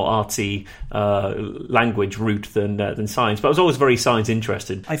more artsy language route than science. But I was always very science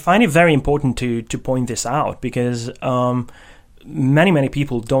interested. I find it very important to point this out, because many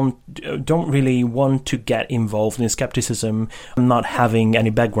people don't really want to get involved in skepticism, not having any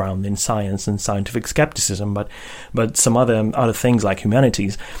background in science and scientific skepticism, but some other things like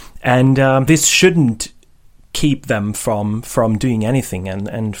humanities, and this shouldn't keep them from doing anything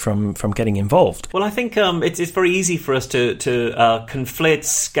and from getting involved. Well, I think it's very easy for us to conflate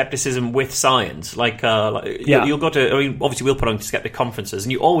skepticism with science. You'll go to, obviously we'll put on skeptic conferences,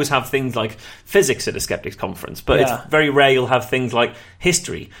 and you always have things like physics at a skeptics conference, but it's very rare you'll have things like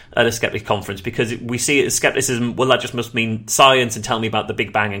history at a skeptics conference, because we see it as skepticism. Well, that just must mean science and tell me about the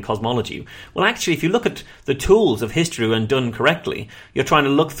Big Bang and cosmology. Well, actually, if you look at the tools of history when done correctly, you're trying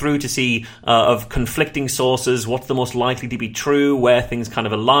to look through to see of conflicting sources, what's the most likely to be true, where things kind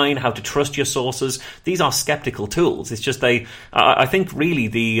of align, how to trust your sources. These are skeptical tools. It's just I think really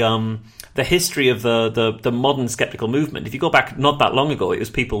the history of the modern skeptical movement, if you go back not that long ago, it was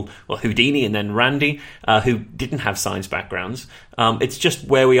people, well, Houdini and then Randi, who didn't have science backgrounds. It's just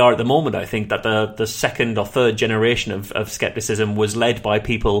where we are at the moment, I think, that the second or third generation of skepticism was led by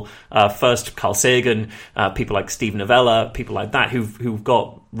people, first Carl Sagan, people like Steve Novella, people like that, who've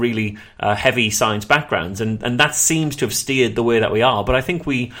got really heavy science backgrounds, and that seems to have steered the way that we are. But I think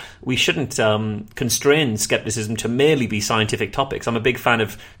we shouldn't constrain skepticism to merely be scientific topics. I'm a big fan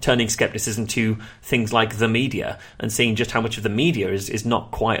of turning skepticism to things like the media and seeing just how much of the media is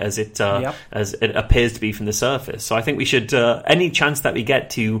not quite as it appears to be from the surface. So I think we should, any chance that we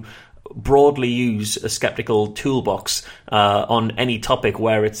get to broadly use a skeptical toolbox on any topic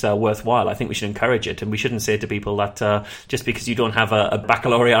where it's worthwhile, I think we should encourage it, and we shouldn't say to people that just because you don't have a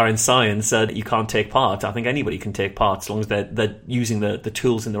baccalaureate in science that you can't take part. I think anybody can take part as long as they're using the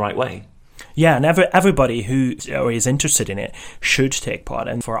tools in the right way. Yeah, and everybody who is interested in it should take part.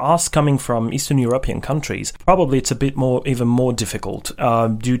 And for us coming from Eastern European countries, probably it's a bit even more difficult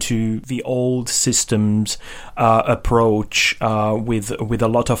due to the old systems approach with a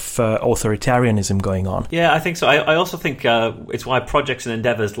lot of authoritarianism going on. Yeah, I think so. I also think it's why projects and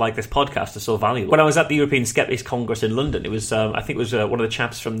endeavours like this podcast are so valuable. When I was at the European Skeptics Congress in London, it was I think it was one of the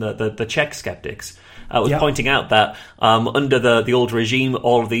chaps from the Czech skeptics was pointing out that under the old regime,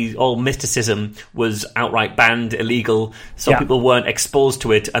 all mysticism was outright banned, illegal. So people weren't exposed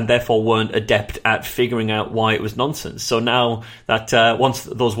to it and therefore weren't adept at figuring out why it was nonsense. So now that once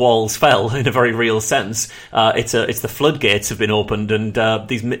those walls fell, in a very real sense, it's the floodgates have been opened, and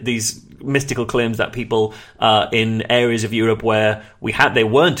these mystical claims that people in areas of Europe where they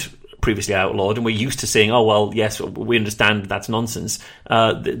weren't previously outlawed, and we're used to saying, oh, well, yes, we understand that's nonsense.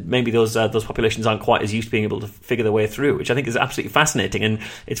 Maybe those populations aren't quite as used to being able to figure their way through, which I think is absolutely fascinating. And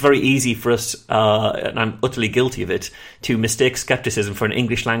it's very easy for us, and I'm utterly guilty of it, to mistake skepticism for an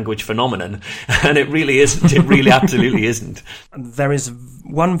English language phenomenon. And it really isn't. It really absolutely isn't. There is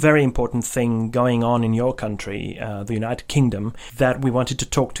one very important thing going on in your country, the United Kingdom, that we wanted to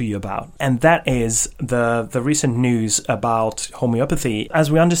talk to you about. And that is the recent news about homeopathy. As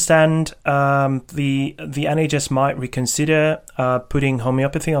we understand, the NHS might reconsider putting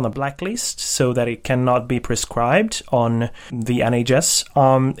homeopathy on a blacklist so that it cannot be prescribed on the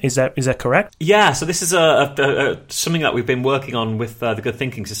NHS. Is that correct? Yeah, so this is something that we've been working on with the Good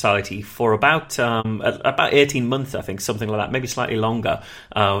Thinking Society for about 18 months, I think, something like that, maybe slightly longer,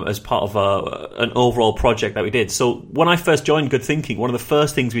 as part of an overall project that we did. So when I first joined Good Thinking, one of the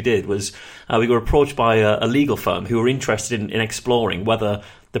first things we did was we were approached by a legal firm who were interested in exploring whether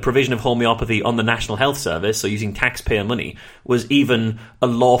the provision of homeopathy on the National Health Service, so using taxpayer money, was even a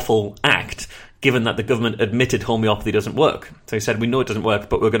lawful act, given that the government admitted homeopathy doesn't work. So he said, we know it doesn't work,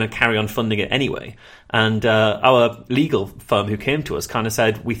 but we're going to carry on funding it anyway. And our legal firm who came to us kind of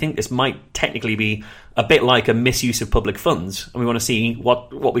said, we think this might technically be a bit like a misuse of public funds, and we want to see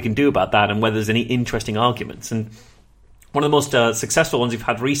what we can do about that and whether there's any interesting arguments. And one of the most successful ones we've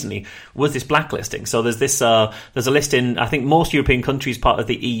had recently was this blacklisting. So there's a list in, I think, most European countries, part of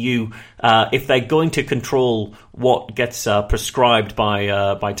the EU. If they're going to control what gets prescribed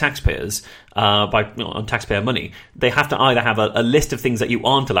by taxpayers, on taxpayer money, they have to either have a list of things that you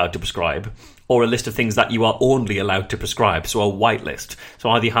aren't allowed to prescribe, or a list of things that you are only allowed to prescribe, so a white list. So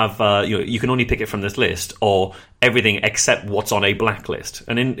either you have, you can only pick it from this list, or everything except what's on a blacklist.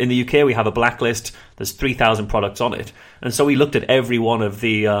 And in the UK, we have a blacklist. There's 3,000 products on it. And so we looked at every one of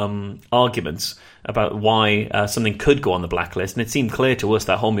the arguments about why something could go on the blacklist, and it seemed clear to us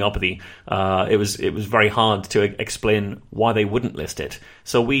that homeopathy, it was very hard to explain why they wouldn't list it.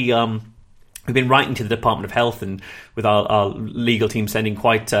 So we've been writing to the Department of Health, and with our legal team sending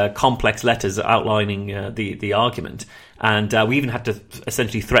quite complex letters outlining the argument. And we even had to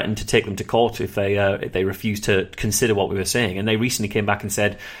essentially threaten to take them to court if they refused to consider what we were saying. And they recently came back and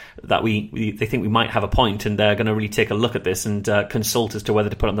said that they think we might have a point, and they're going to really take a look at this and consult as to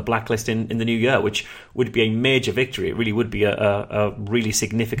whether to put it on the blacklist in the new year, which would be a major victory. It really would be a really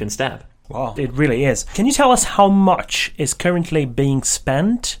significant step. Wow, it really is. Can you tell us how much is currently being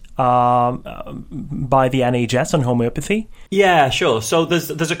spent by the NHS on homeopathy? Yeah, sure. So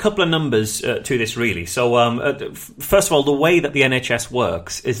there's a couple of numbers to this, really. So first of all, the way that the NHS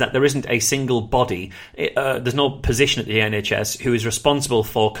works is that there isn't a single body, there's no position at the NHS who is responsible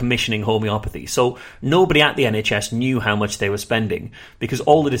for commissioning homeopathy. So nobody at the NHS knew how much they were spending, because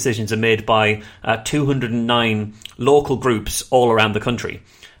all the decisions are made by 209 local groups all around the country.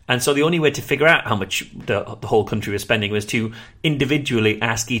 And so the only way to figure out how much the whole country was spending was to individually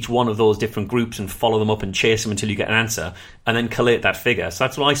ask each one of those different groups and follow them up and chase them until you get an answer, and then collate that figure. So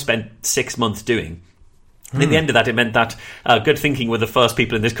that's what I spent 6 months doing. And at the end of that, it meant that Good Thinking were the first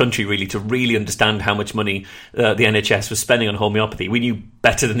people in this country really to really understand how much money the NHS was spending on homeopathy. We knew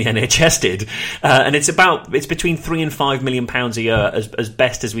better than the NHS did. And it's between £3 and £5 million a year as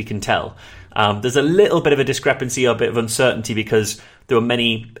best as we can tell. There's a little bit of a discrepancy, a bit of uncertainty, because there were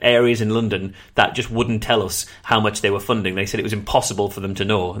many areas in London that just wouldn't tell us how much they were funding. They said it was impossible for them to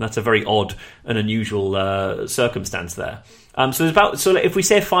know, and that's a very odd and unusual circumstance there. So if we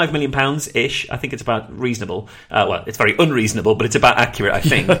say £5 million ish, I think it's about reasonable. Well, it's very unreasonable, but it's about accurate, I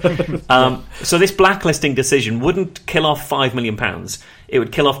think. So this blacklisting decision wouldn't kill off £5 million. It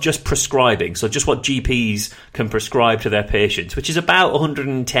would kill off just prescribing, so just what GPs can prescribe to their patients, which is about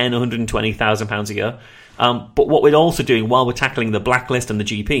 £110,000, £120,000 a year. But what we're also doing while we're tackling the blacklist and the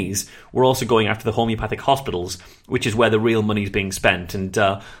GPs, we're also going after the homeopathic hospitals, which is where the real money is being spent, and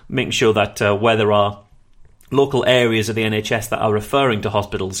making sure that where there are local areas of the NHS that are referring to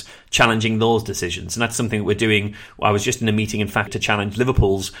hospitals, challenging those decisions. And that's something that we're doing. I was just in a meeting, in fact, to challenge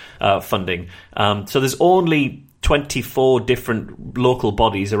Liverpool's funding. So there's only 24 different local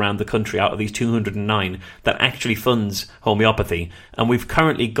bodies around the country out of these 209 that actually funds homeopathy. And we've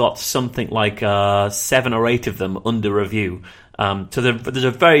currently got something like 7 or 8 of them under review. So there's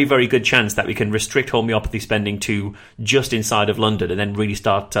a very, very good chance that we can restrict homeopathy spending to just inside of London, and then really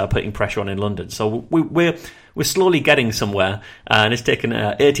start putting pressure on in London. So we're slowly getting somewhere, and it's taken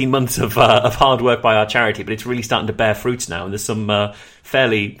 18 months of hard work by our charity, but it's really starting to bear fruits now, and there's some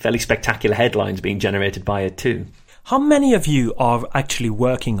fairly spectacular headlines being generated by it too. How many of you are actually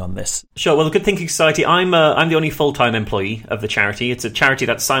working on this? Sure. Well, the Good Thinking Society, I'm the only full-time employee of the charity. It's a charity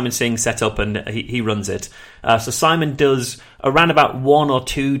that Simon Singh set up, and he runs it. So Simon does around about 1 or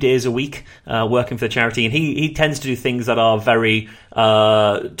 2 days a week working for the charity, and he tends to do things that are very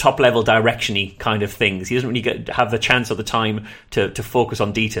top-level direction-y kind of things. He doesn't really have the chance or the time to focus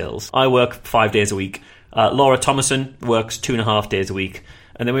on details. I work 5 days a week. Laura Thomason works 2.5 days a week.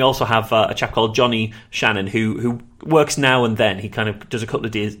 And then we also have a chap called Johnny Shannon who works now and then. He kind of does a couple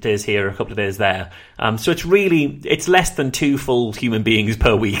of days here, a couple of days there. So it's less than 2 full human beings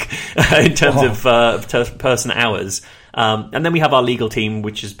per week in terms of person hours. And then we have our legal team,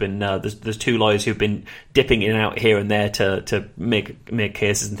 which has been there's 2 lawyers who've been dipping in and out here and there to make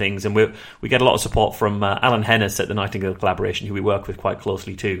cases and things, and we get a lot of support from Alan Hennis at the Nightingale Collaboration, who we work with quite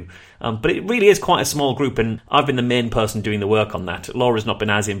closely too. But it really is quite a small group, and I've been the main person doing the work on that. Laura's not been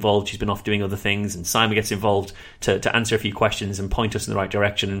as involved; she's been off doing other things, and Simon gets involved to answer a few questions and point us in the right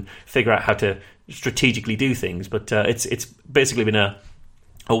direction and figure out how to strategically do things. But it's basically been a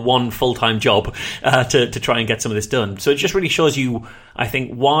one full-time job to try and get some of this done. So it just really shows you, I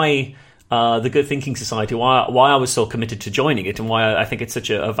think, why the Good Thinking Society, why I was so committed to joining it, and why I think it's such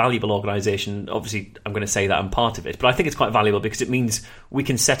a valuable organisation. Obviously, I'm going to say that I'm part of it, but I think it's quite valuable because it means we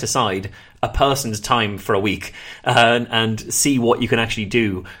can set aside a person's time for a week and see what you can actually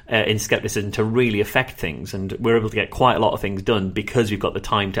do in skepticism to really affect things. And we're able to get quite a lot of things done because we've got the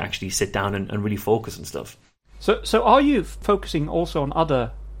time to actually sit down and really focus on stuff. So are you focusing also on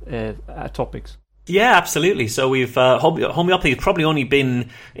other topics? Yeah, absolutely. So we've homeopathy has probably been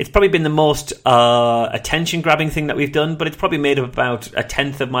the most attention grabbing thing that we've done, but it's probably made up about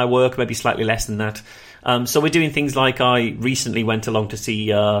 1/10 of my work, maybe slightly less than that. So we're doing things like I recently went along to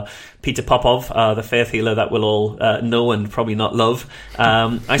see Peter Popov, the faith healer that we'll all know and probably not love.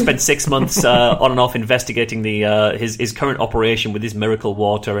 I spent 6 months on and off investigating his current operation with his miracle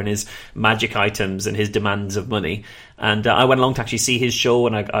water and his magic items and his demands of money. And I went along to actually see his show,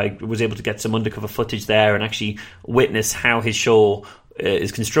 and I was able to get some undercover footage there and actually witness how his show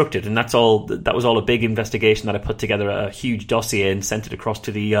is constructed. And that was all a big investigation that I put together, a huge dossier, and sent it across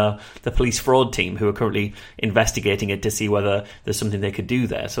to the police fraud team, who are currently investigating it to see whether there's something they could do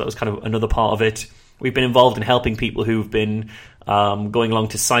there. So that was kind of another part of it. We've been involved in helping people who've been going along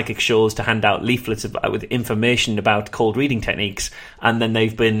to psychic shows to hand out leaflets with information about cold reading techniques, and then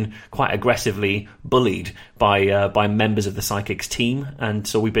they've been quite aggressively bullied by members of the psychics team. And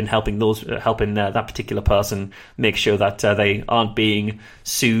so we've been helping that particular person make sure that they aren't being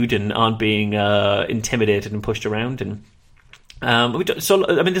sued and aren't being intimidated and pushed around. And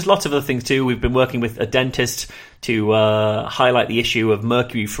There's lots of other things too. We've been working with a dentist to highlight the issue of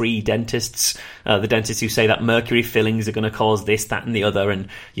mercury-free dentists, the dentists who say that mercury fillings are going to cause this, that and the other, and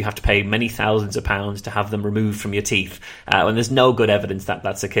you have to pay many thousands of pounds to have them removed from your teeth, when there's no good evidence that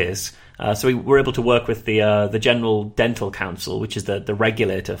that's the case. So we were able to work with the General Dental Council, which is the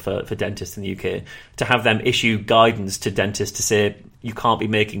regulator for dentists in the UK, to have them issue guidance to dentists to say you can't be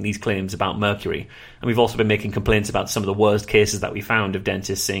making these claims about mercury. And we've also been making complaints about some of the worst cases that we found of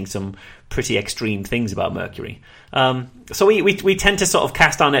dentists saying some pretty extreme things about mercury. So we tend to sort of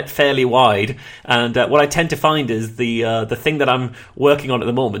cast our net fairly wide, and what I tend to find is the thing that I'm working on at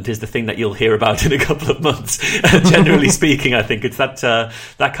the moment is the thing that you'll hear about in a couple of months. Generally speaking, I think it's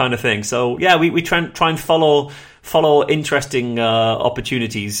that kind of thing. So yeah, we try and follow interesting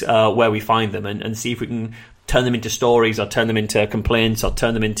opportunities where we find them, and see if we can turn them into stories, or turn them into complaints, or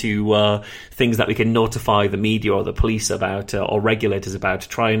turn them into things that we can notify the media or the police about, or regulators about, to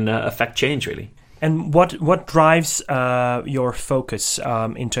try and affect change, really. And what drives your focus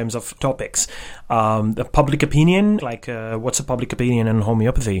in terms of topics? The public opinion, like what's the public opinion on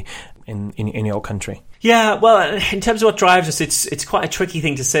homeopathy in your country? Yeah, well, in terms of what drives us, it's quite a tricky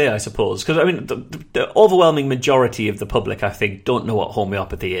thing to say, I suppose, because I mean the overwhelming majority of the public, I think, don't know what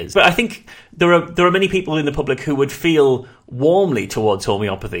homeopathy is. But I think there are many people in the public who would feel warmly towards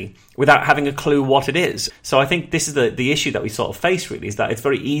homeopathy without having a clue what it is. So I think this is the issue that we sort of face, really, is that it's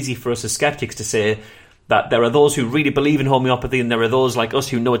very easy for us as skeptics to say that there are those who really believe in homeopathy and there are those like us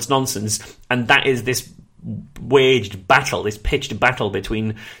who know it's nonsense, and that is this waged battle, this pitched battle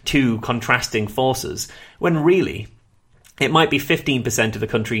between two contrasting forces, when really it might be 15% of the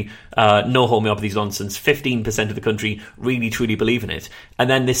country know homeopathy's nonsense, 15% of the country really truly believe in it, and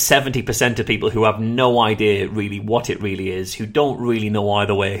then there's 70% of people who have no idea really what it really is, who don't really know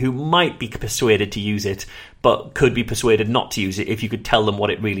either way, who might be persuaded to use it, but could be persuaded not to use it if you could tell them what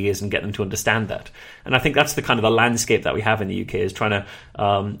it really is and get them to understand that. And I think that's the kind of the landscape that we have in the UK, is trying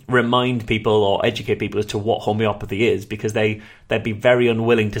to remind people or educate people as to what homeopathy is, because they'd be very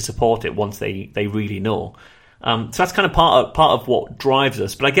unwilling to support it once they really know. So that's kind of part of what drives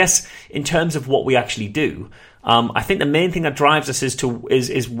us. But I guess in terms of what we actually do, I think the main thing that drives us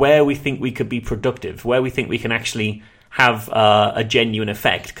is where we think we could be productive, where we think we can actually have a genuine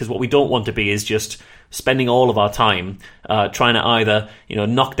effect. Because what we don't want to be is just spending all of our time trying to either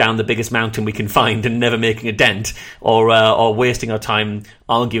knock down the biggest mountain we can find and never making a dent, or wasting our time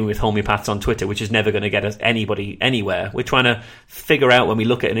arguing with homeopaths on Twitter, which is never going to get us anybody anywhere. We're trying to figure out, when we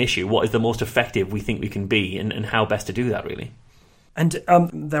look at an issue, what is the most effective we think we can be, and how best to do that, really. And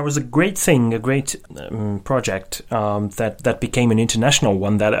there was a great project that became an international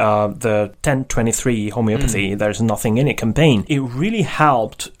one, that the 1023 homeopathy, There's Nothing in It campaign. It really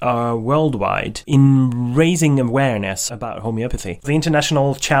helped worldwide in raising awareness about homeopathy. The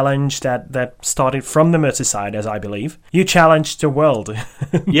international challenge that started from the Merseyside, as I believe. You challenged the world.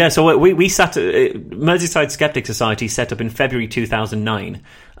 Yeah, so we sat Merseyside Skeptic Society set up in February 2009.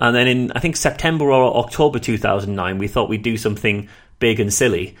 And then in, I think, September or October 2009, we thought we'd do something big and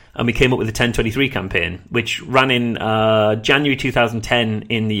silly, and we came up with the 1023 campaign, which ran in January 2010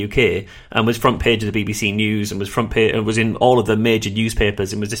 in the UK, and was front page of the BBC News, and was in all of the major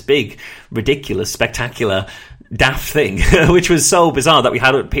newspapers, and was this big, ridiculous, spectacular, daft thing, which was so bizarre that we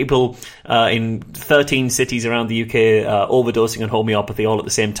had people in 13 cities around the UK overdosing on homeopathy all at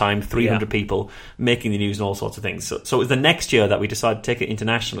the same time, 300 people making the news and all sorts of things. So it was the next year that we decided to take it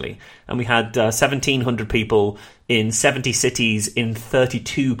internationally, and we had 1,700 people in 70 cities in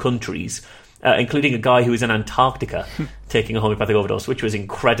 32 countries, including a guy who was in Antarctica taking a homeopathic overdose, which was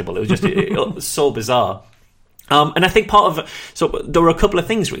incredible. It was just so bizarre. And I think so there were a couple of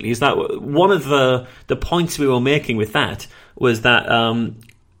things, really, is that one of the points we were making with that was that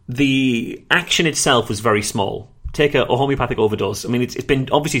the action itself was very small. Take a homeopathic overdose. I mean, it's been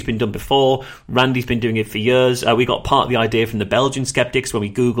done before. Randy's been doing it for years. We got part of the idea from the Belgian skeptics when we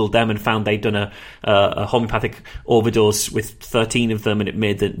Googled them and found they'd done a homeopathic overdose with 13 of them, and it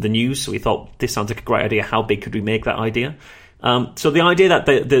made the news. So we thought, this sounds like a great idea. How big could we make that idea? So the idea that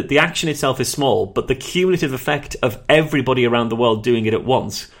the action itself is small, but the cumulative effect of everybody around the world doing it at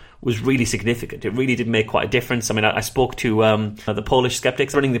once was really significant. It really did make quite a difference. I mean, I spoke to the Polish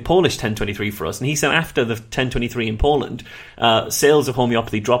skeptics running the Polish 1023 for us, and he said after the 1023 in Poland, sales of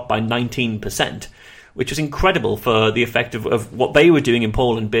homeopathy dropped by 19%, which was incredible for the effect of what they were doing in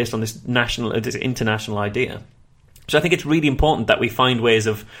Poland based on this international idea. So I think it's really important that we find ways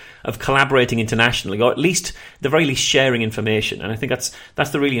of collaborating internationally, or at least the very least sharing information. And I think that's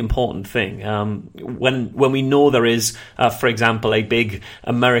the really important thing. When we know there is, for example, a big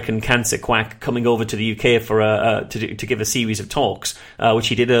American cancer quack coming over to the UK for to give a series of talks, which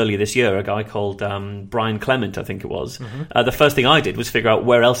he did earlier this year, a guy called Brian Clement, I think it was. The first thing I did was figure out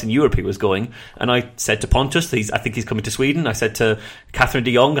where else in Europe he was going, and I said to Pontus, I think he's coming to Sweden. I said to Catherine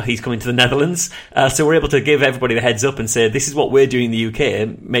de Jong, he's coming to the Netherlands. So we're able to give everybody the heads up and say, this is what we're doing in the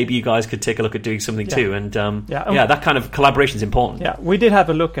UK. Maybe you guys could take a look at doing something too. And that kind of collaboration is important. Yeah, we did have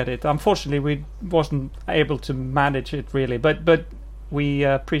a look at it. Unfortunately, we wasn't able to manage it really, but we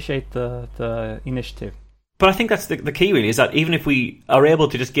appreciate the initiative. But I think that's the key, really, is that even if we are able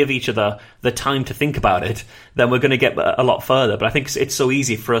to just give each other the time to think about it, then we're going to get a lot further. But I think it's so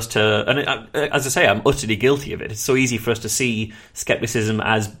easy for us to, and as I say, I'm utterly guilty of it. It's so easy for us to see skepticism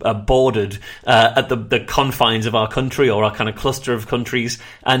as bordered at the confines of our country or our kind of cluster of countries,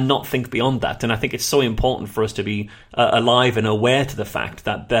 and not think beyond that. And I think it's so important for us to be alive and aware to the fact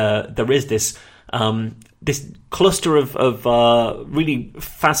that there is this cluster of really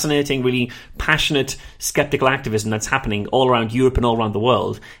fascinating, really passionate skeptical activism that's happening all around Europe and all around the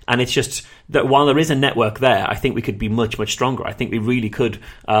world. And it's just that while there is a network there, I think we could be much, much stronger. I think we really could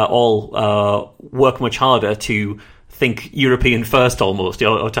all work much harder to think European first, almost,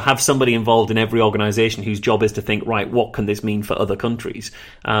 or to have somebody involved in every organisation whose job is to think, right, what can this mean for other countries?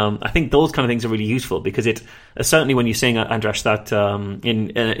 I think those kind of things are really useful, because it certainly when you're saying, Andras, that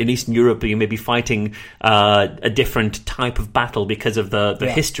in Eastern Europe you may be fighting a different type of battle because of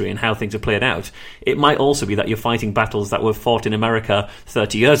the history and how things are played out. It might also be that you're fighting battles that were fought in America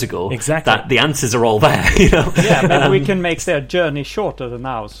 30 years ago. Exactly. That the answers are all there. Yeah, maybe we can make their journey shorter than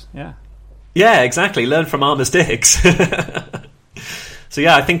ours. Yeah. Yeah, exactly. Learn from our mistakes. So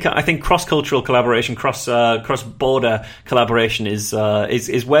yeah, I think cross-cultural collaboration, cross-border collaboration is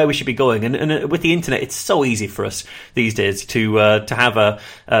where we should be going. And with the internet, it's so easy for us these days to have a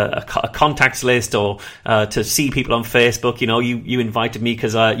contacts list, or to see people on Facebook. You invited me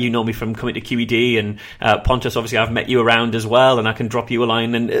because you know me from coming to QED, and Pontus, obviously I've met you around as well, and I can drop you a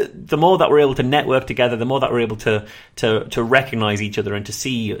line. And the more that we're able to network together, the more that we're able to recognise each other and to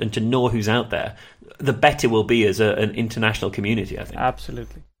see and to know who's out there, the better we'll be as an international community, I think.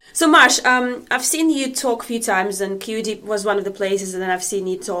 Absolutely. So, Marsh, I've seen you talk a few times, and QED was one of the places, and then I've seen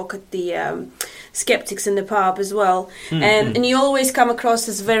you talk at the Skeptics in the Pub as well. Mm-hmm. And you always come across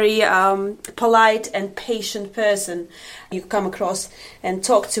as very polite and patient person. You come across and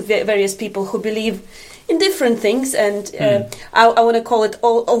talk to various people who believe in different things, and I want to call it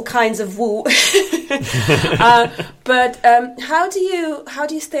all kinds of woo. But how do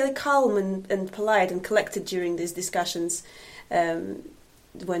you stay calm and polite and collected during these discussions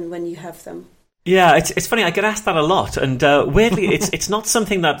when you have them? Yeah, it's funny. I get asked that a lot, and weirdly, it's not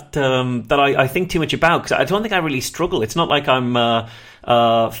something that I think too much about, because I don't think I really struggle. It's not like I'm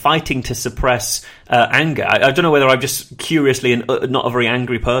fighting to suppress anger. I don't know whether I'm just curiously not a very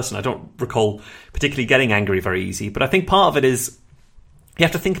angry person. I don't recall particularly getting angry very easy, but I think part of it is you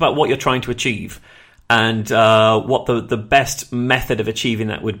have to think about what you're trying to achieve and what the best method of achieving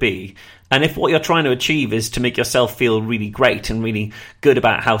that would be. And if what you're trying to achieve is to make yourself feel really great and really good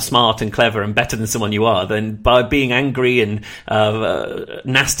about how smart and clever and better than someone you are, then by being angry and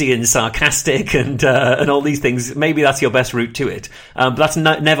nasty and sarcastic and all these things, maybe that's your best route to it. But that's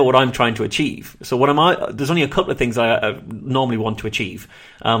never what I'm trying to achieve. So there's only a couple of things I normally want to achieve.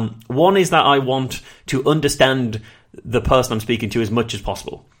 One is that I want to understand the person I'm speaking to as much as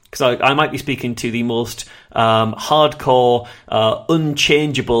possible. Because I might be speaking to the most hardcore,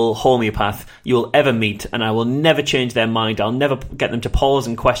 unchangeable homeopath you'll ever meet, and I will never change their mind. I'll never get them to pause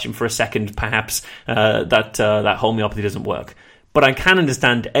and question for a second, perhaps, that homeopathy doesn't work. But I can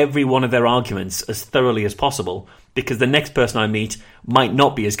understand every one of their arguments as thoroughly as possible, because the next person I meet might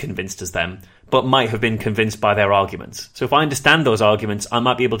not be as convinced as them, but might have been convinced by their arguments. So if I understand those arguments, I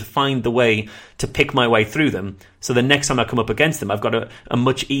might be able to find the way to pick my way through them. So the next time I come up against them, I've got a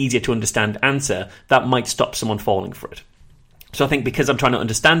much easier to understand answer that might stop someone falling for it. So I think because I'm trying to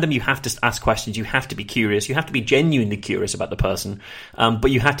understand them, you have to ask questions, you have to be curious, you have to be genuinely curious about the person,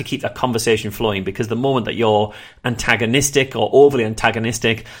 but you have to keep that conversation flowing, because the moment that you're antagonistic or overly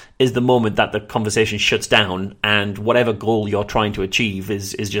antagonistic is the moment that the conversation shuts down, and whatever goal you're trying to achieve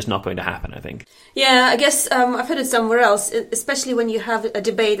is just not going to happen, I think. Yeah, I guess I've heard it somewhere else, especially when you have a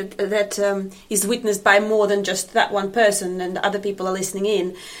debate that is witnessed by more than just that one person and other people are listening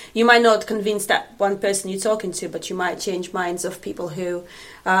in. You might not convince that one person you're talking to, but you might change minds of people who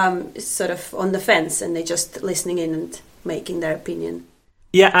sort of on the fence, and they're just listening in and making their opinion.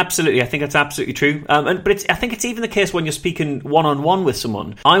 Yeah, absolutely. I think that's absolutely true. But I think it's even the case when you're speaking one-on-one with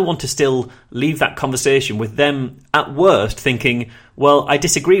someone. I want to still leave that conversation with them at worst thinking, well, I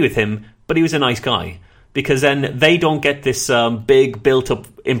disagree with him, but he was a nice guy. Because then they don't get this big built-up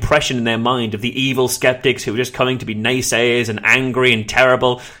impression in their mind of the evil skeptics who are just coming to be naysayers and angry and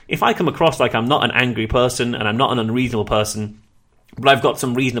terrible. If I come across like I'm not an angry person and I'm not an unreasonable person, but I've got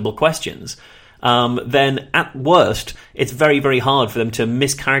some reasonable questions, then at worst, it's very, very hard for them to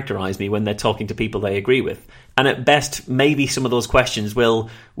mischaracterize me when they're talking to people they agree with. And at best, maybe some of those questions will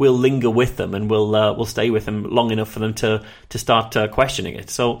linger with them and will stay with them long enough for them to start questioning it.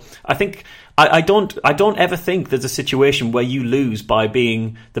 So I think I don't ever think there's a situation where you lose by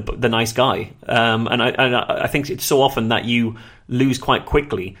being the nice guy. And I think it's so often that you lose quite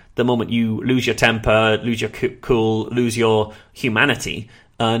quickly the moment you lose your temper, lose your cool, lose your humanity.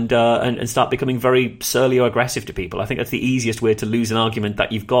 And start becoming very surly or aggressive to people. I think that's the easiest way to lose an argument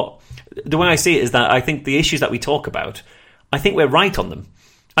that you've got. The way I see it is that I think the issues that we talk about, I think we're right on them.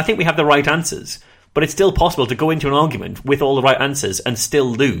 I think we have the right answers. But it's still possible to go into an argument with all the right answers and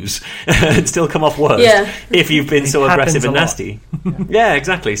still lose and still come off worse if you've been so aggressive and nasty. Yeah,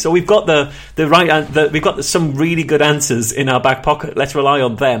 exactly. So we've got we've got some really good answers in our back pocket. Let's rely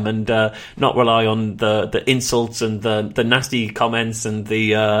on them and not rely on the insults and the nasty comments and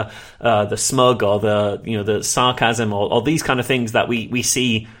the smug or the sarcasm or these kind of things that we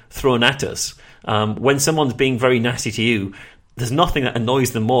see thrown at us. When someone's being very nasty to you, there's nothing that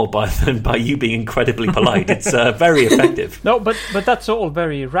annoys them more than by you being incredibly polite. It's very effective. No, but that's all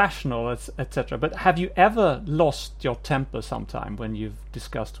very rational, etc. But have you ever lost your temper sometime when you've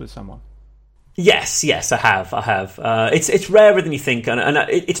discussed with someone? Yes, I have. It's rarer than you think, and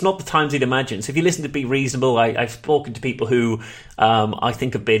it's not the times you'd imagine. So if you listen to Be Reasonable, I've spoken to people who I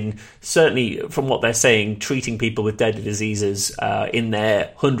think have been, certainly from what they're saying, treating people with deadly diseases in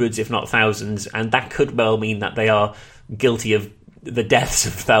their hundreds, if not thousands, and that could well mean that they are guilty of the deaths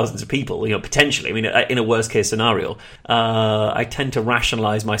of thousands of people, potentially. I mean, in a worst case scenario, I tend to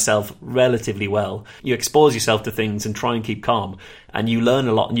rationalize myself relatively well. You expose yourself to things and try and keep calm, and you learn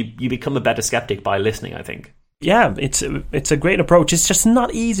a lot, and you become a better skeptic by listening, I think. Yeah, it's a great approach. It's just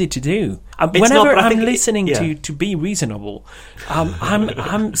not easy to do. Whenever I'm listening to Be Reasonable,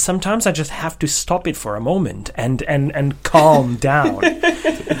 I'm sometimes I just have to stop it for a moment and calm down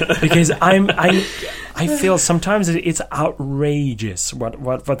because I feel sometimes it's outrageous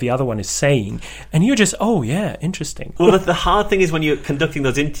what the other one is saying, and you're just, oh yeah, interesting. Well, the hard thing is when you're conducting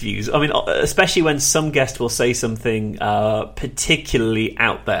those interviews, I mean, especially when some guest will say something particularly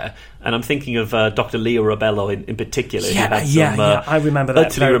out there, and I'm thinking of Dr. Leo Robello in particular. Yeah, I remember that.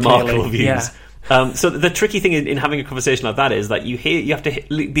 Utterly remarkable views. Yeah. So the tricky thing in having a conversation like that is that you have to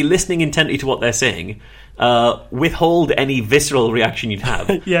be listening intently to what they're saying, withhold any visceral reaction you'd have.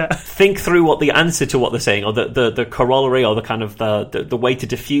 Think through what the answer to what they're saying, or the corollary, or the kind of the way to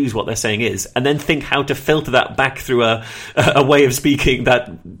diffuse what they're saying is, and then think how to filter that back through a way of speaking that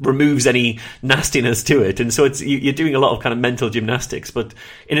removes any nastiness to it. And so you're doing a lot of kind of mental gymnastics. But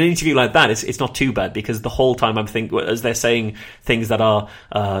in an interview like that, it's not too bad, because the whole time I'm thinking, as they're saying things that are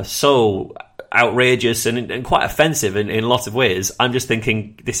so outrageous and quite offensive in lots of ways, I'm just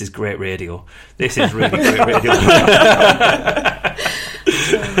thinking, this is great radio. This is really great radio.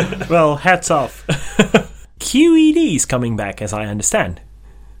 Well, hats off. QED is coming back, as I understand.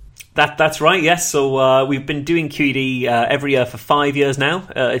 That's right, yes. So we've been doing QED every year for 5 years now.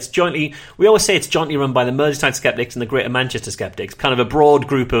 We always say it's jointly run by the Merseyside Skeptics and the Greater Manchester Skeptics, kind of a broad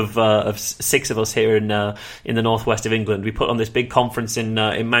group of six of us here in the northwest of England. We put on this big conference in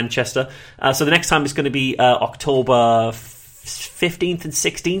Manchester. So the next time is going to be October 15th and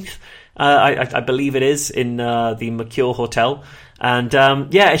 16th, I believe it is, in the Mercure Hotel. And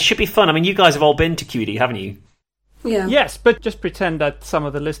it should be fun. I mean, you guys have all been to QED, haven't you? Yeah. Yes, but just pretend that some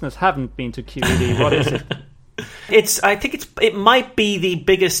of the listeners haven't been to QED. What is it? It might be the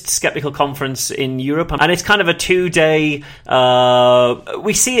biggest skeptical conference in Europe, and it's kind of a 2-day.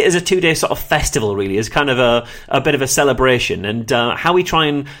 We see it as a 2-day sort of festival, really, as kind of a bit of a celebration. And how we try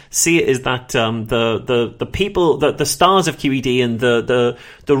and see it is that the people, the stars of QED, and the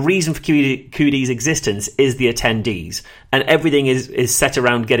reason for QED's existence is the attendees. And everything is set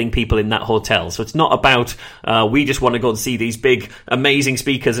around getting people in that hotel. So it's not about we just want to go and see these big, amazing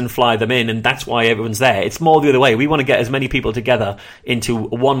speakers and fly them in, and that's why everyone's there. It's more the other way. we want to get as many people together into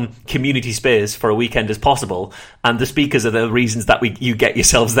one community space for a weekend as possible, and the speakers are the reasons that you get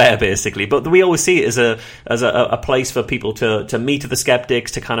yourselves there, basically. But we always see it as a place for people to meet the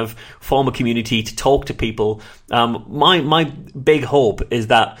skeptics, to kind of form a community, to talk to people. My big hope is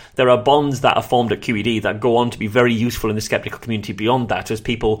that there are bonds that are formed at QED that go on to be very useful in the skeptical community beyond that, as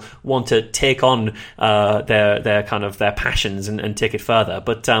people want to take on their passions and take it further.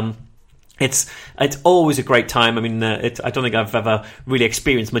 But it's always a great time. I mean, I don't think I've ever really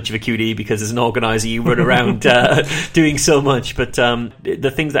experienced much of a QD because as an organizer you run around doing so much. But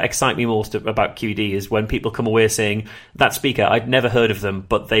the things that excite me most about QD is when people come away saying, that speaker, I'd never heard of them,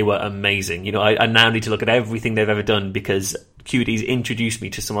 but they were amazing. You know, I now need to look at everything they've ever done because QD's introduced me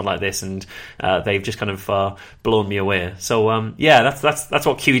to someone like this, and they've just kind of blown me away. So that's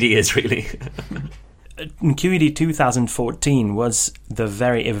what QD is, really. QED 2014 was the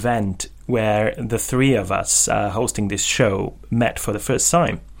very event where the three of us hosting this show met for the first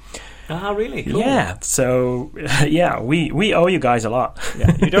time. Ah, really? Cool. Yeah, so we owe you guys a lot.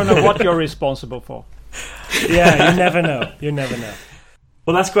 Yeah, you don't know what you're responsible for. Yeah, you never know. You never know.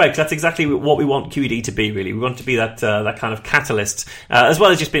 Well, that's great, 'cause that's exactly what we want QED to be, really. We want to be that kind of catalyst, as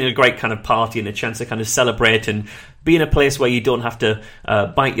well as just being a great kind of party and a chance to kind of celebrate and be in a place where you don't have to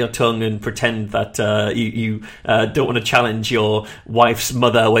bite your tongue and pretend that you don't want to challenge your wife's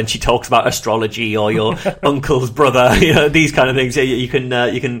mother when she talks about astrology, or your uncle's brother. You know, these kind of things. You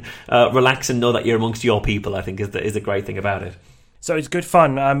can relax and know that you're amongst your people, I think, is the great thing about it. So it's good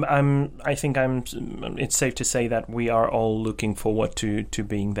fun. It's safe to say that we are all looking forward to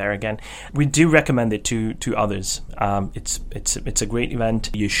being there again. We do recommend it to others. It's a great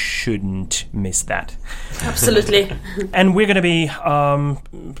event. You shouldn't miss that. Absolutely. And we're going to be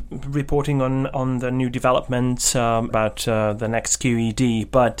reporting on the new developments about the next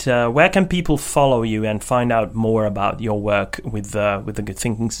QED. But where can people follow you and find out more about your work with the Good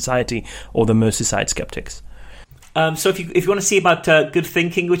Thinking Society or the Merseyside Skeptics? So if you want to see about good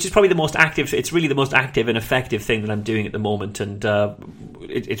thinking, which is probably the most active, it's really the most active and effective thing that I'm doing at the moment, and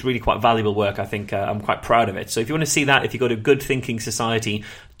it's really quite valuable work. I think I'm quite proud of it. So if you want to see that, if you go to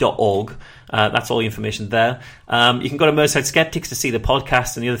goodthinkingsociety.org, that's all the information there. You can go to Merseyside Skeptics to see the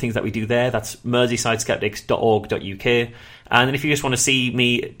podcast and the other things that we do there. That's merseysideskeptics.org.uk. And then if you just want to see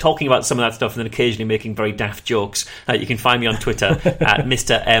me talking about some of that stuff and then occasionally making very daft jokes, you can find me on Twitter at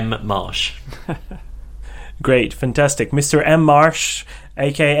Mr. M. Marsh. Great, fantastic. Mr. M. Marsh,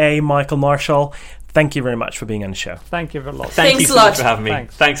 a.k.a. Michael Marshall, thank you very much for being on the show. Thank you very much. Thank you so much for having me.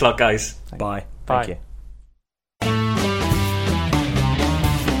 Thanks a lot, guys. Bye. Bye. Thank you.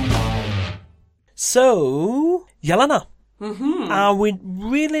 So, Jelena, we'd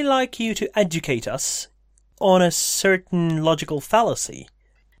really like you to educate us on a certain logical fallacy.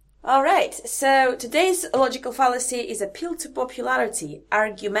 All right, so today's logical fallacy is appeal to popularity,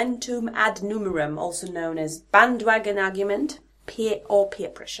 argumentum ad numerum, also known as bandwagon argument, peer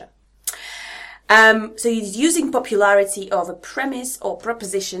pressure. So it's using popularity of a premise or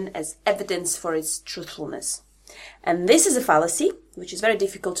proposition as evidence for its truthfulness. And this is a fallacy, which is very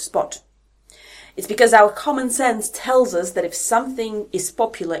difficult to spot. It's because our common sense tells us that if something is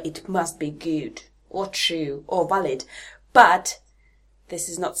popular, it must be good, or true, or valid. But this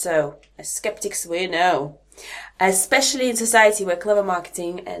is not so. As skeptics, we know. Especially in society where clever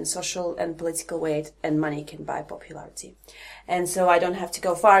marketing and social and political weight and money can buy popularity. And so I don't have to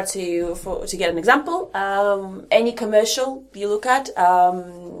go far to get an example. Any commercial you look at,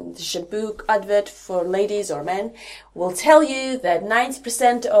 the shampoo advert for ladies or men, will tell you that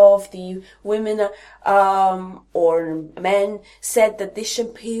 90% of the women or men said that this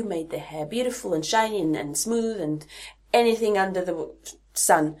shampoo made their hair beautiful and shiny and smooth and anything under the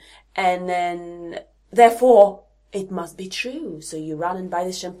sun, and then therefore it must be true. So you run and buy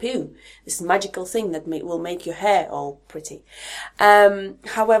this shampoo, this magical thing that will make your hair all pretty.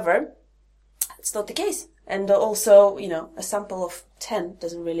 However, it's not the case. And also, a sample of 10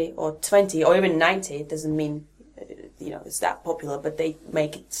 doesn't really, or 20, or even 90, it doesn't mean, it's that popular, but they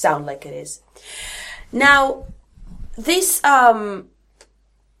make it sound like it is. Now, these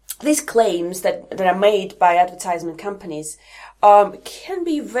claims that are made by advertisement companies can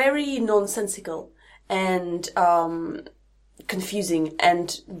be very nonsensical and confusing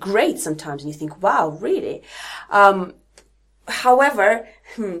and great sometimes, and you think, wow, really? However,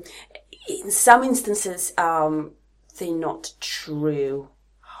 in some instances, they're not true.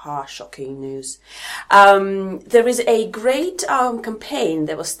 Shocking news. There is a great campaign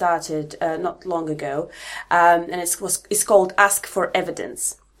that was started not long ago, and it's called Ask for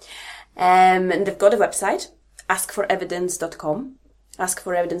Evidence. And they've got a website, askforevidence.com. Ask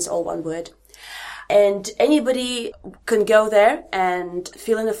for evidence, all one word. And anybody can go there and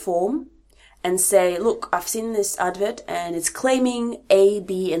fill in a form and say, look, I've seen this advert and it's claiming A,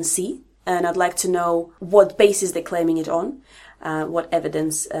 B, and C. And I'd like to know what basis they're claiming it on, what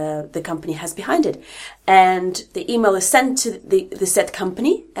evidence the company has behind it. And the email is sent to the said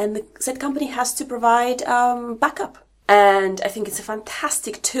company, and the said company has to provide backup. And I think it's a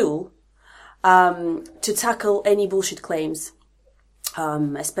fantastic tool to tackle any bullshit claims,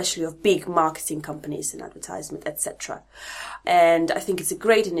 especially of big marketing companies and advertisement, etc. And I think it's a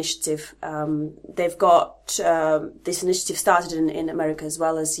great initiative. They've got this initiative started in America as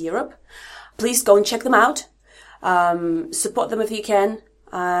well as Europe. Please go and check them out. Support them if you can,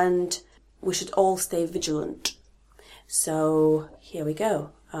 and we should all stay vigilant. So here we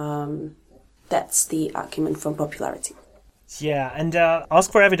go. That's the argument from popularity. Yeah, and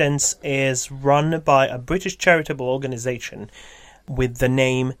Ask for Evidence is run by a British charitable organisation with the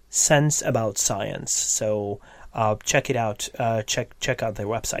name Sense About Science. So check it out. Check out their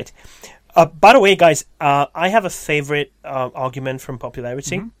website. By the way, guys, I have a favorite argument from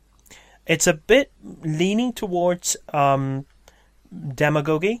popularity. Mm-hmm. It's a bit leaning towards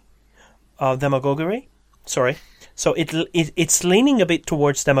demagoguery. Sorry. So it's leaning a bit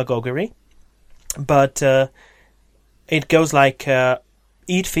towards demagoguery, but it goes like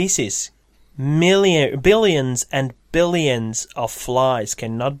eat feces. Billions and billions of flies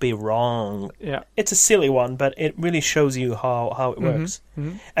cannot be wrong. Yeah, it's a silly one, but it really shows you how it works.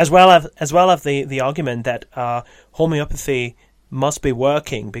 Mm-hmm. As well as the argument that homeopathy must be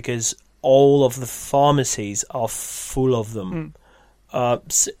working because all of the pharmacies are full of them.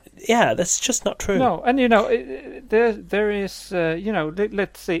 Yeah, that's just not true. No, and there is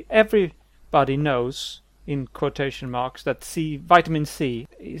let's say everybody knows, in quotation marks, that vitamin C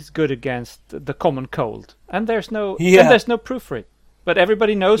is good against the common cold, and there's no proof for it, but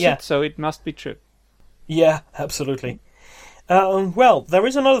everybody knows it, so it must be true. Yeah, absolutely. Well, there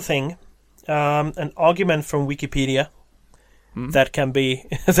is another thing, an argument from Wikipedia that can be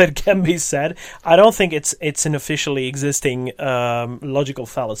said. I don't think it's an officially existing logical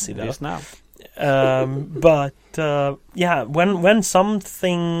fallacy, though. It is now. But when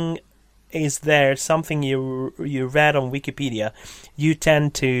something is there, something you read on Wikipedia, you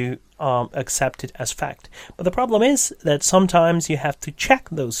tend to accept it as fact. But the problem is that sometimes you have to check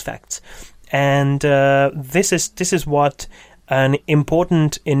those facts, and this is what an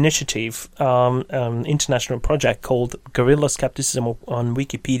important initiative, international project called Guerrilla Skepticism on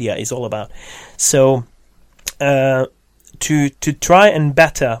Wikipedia is all about. So to try and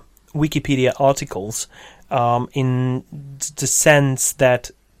better Wikipedia articles in the sense that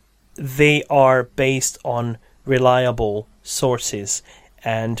they are based on reliable sources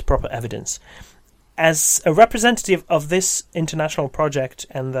and proper evidence. As a representative of this international project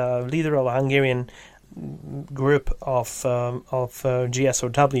and the leader of a Hungarian group of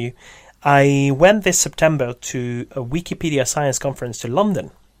GSOW, I went this September to a Wikipedia Science Conference to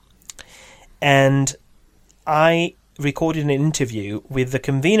London, and I recorded an interview with the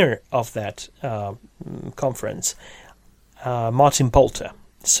convener of that conference, Martin Polter.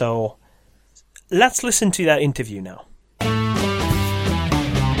 So let's listen to that interview now.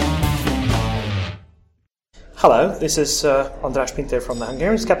 Hello, this is András Pinter from the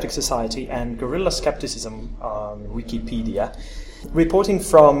Hungarian Skeptic Society and Guerrilla Skepticism on Wikipedia, reporting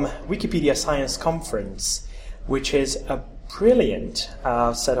from Wikipedia Science Conference, which is a brilliant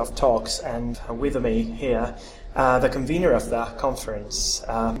set of talks, and with me here, the convener of the conference,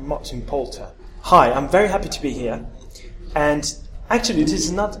 Martin Polter. Hi, I'm very happy to be here, and actually this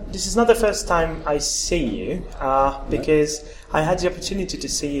is not the first time I see you, because I had the opportunity to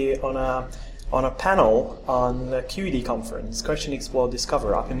see you on a panel on the QED conference, Question, Explore,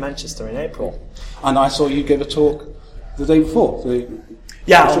 Discover, up in Manchester in April. And I saw you give a talk the day before.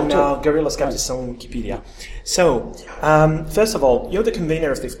 On Guerrilla Skepticism on Wikipedia. So, first of all, you're the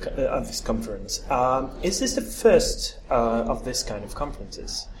convener of this conference. Is this the first of this kind of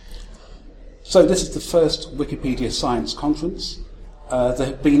conferences? So this is the first Wikipedia Science Conference. There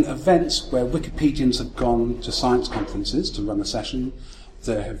have been events where Wikipedians have gone to science conferences to run a session.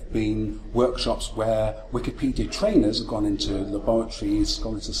 There have been workshops where Wikipedia trainers have gone into laboratories,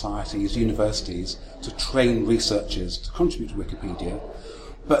 gone into societies, universities to train researchers to contribute to Wikipedia.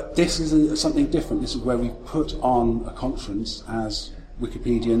 But this is something different. This is where we put on a conference as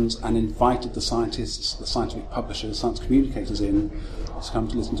Wikipedians and invited the scientists, the scientific publishers, science communicators in to come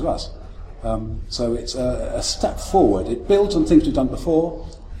to listen to us. So it's a step forward. It builds on things we've done before,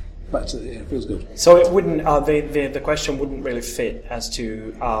 but it feels good. So it wouldn't. The question wouldn't really fit as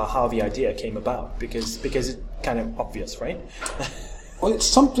to how the idea came about, because it's kind of obvious, right? Well, it's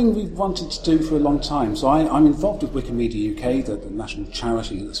something we've wanted to do for a long time. So I'm involved with Wikimedia UK, the national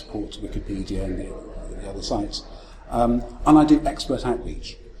charity that supports Wikipedia and the other sites. And I do expert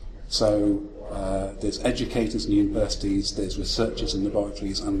outreach. So there's educators in universities, there's researchers in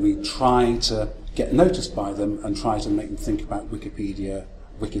laboratories, and we try to get noticed by them and try to make them think about Wikipedia,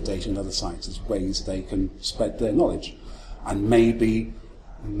 Wikidata and other sites as ways they can spread their knowledge. And maybe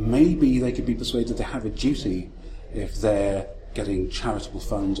they could be persuaded they have a duty if they're getting charitable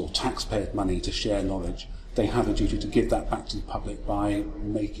funds or taxpayer money to share knowledge. They have a duty to give that back to the public by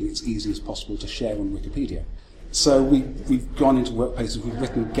making it as easy as possible to share on Wikipedia. So we've gone into workplaces, we've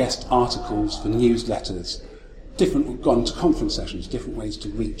written guest articles for newsletters, we've gone to conference sessions, different ways to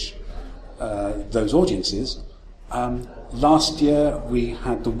reach those audiences. Last year we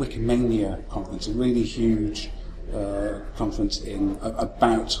had the Wikimania conference, a really huge conference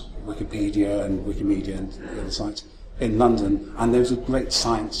about Wikipedia and Wikimedia and the other sites in London, and there was a great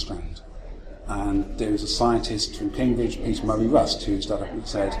science strand. And there was a scientist from Cambridge, Peter Murray-Rust, who stood up and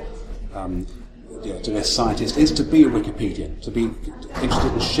said, to be a scientist is to be a Wikipedian, to be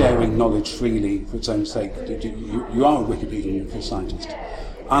interested in sharing knowledge freely for its own sake. You are a Wikipedian if you're a scientist.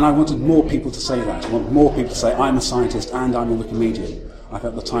 And I wanted more people to say that. I want more people to say, I'm a scientist and I'm a Wikimedian. I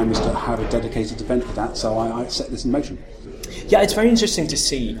felt the time was to have a dedicated event for that, so I set this in motion. Yeah, it's very interesting to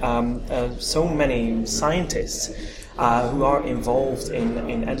see so many scientists who are involved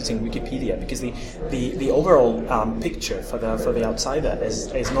in editing Wikipedia, because the overall picture for the outsider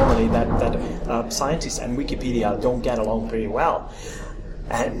is normally that scientists and Wikipedia don't get along pretty well,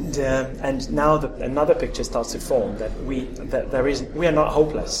 and now another picture starts to form that we are not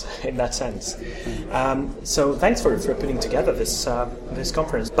hopeless in that sense. So thanks for putting together this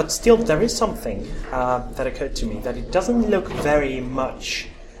conference. But still, there is something that occurred to me, that it doesn't look very much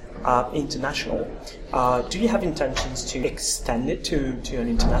international. Do you have intentions to extend it to an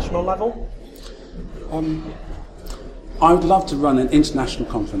international level? I would love to run an international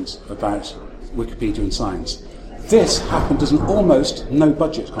conference about Wikipedia and science. This happened as an almost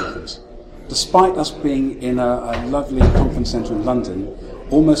no-budget conference. Despite us being in a lovely conference centre in London,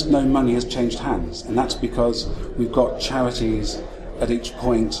 almost no money has changed hands, and that's because we've got charities at each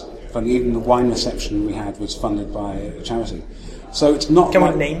point. Even the wine reception we had was funded by a charity. So it's not. Can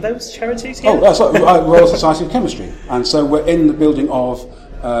we name those charities here? Royal Society of Chemistry. And so we're in the building of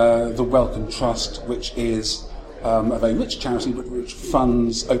the Wellcome Trust, which is a very rich charity, but which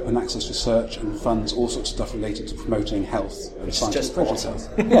funds open access research and funds all sorts of stuff related to promoting health and scientific progress.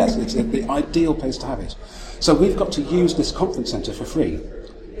 Yes, it's the ideal place to have it. So we've got to use this conference centre for free,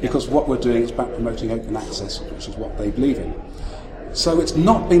 because what we're doing is about promoting open access, which is what they believe in. So it's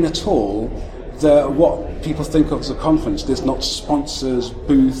not been at all what people think of as a conference. There's not sponsors,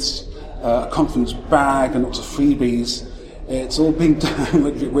 booths, a conference bag and lots of freebies. It's all been done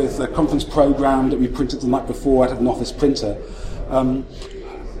with a conference programme that we printed the night before out of an office printer.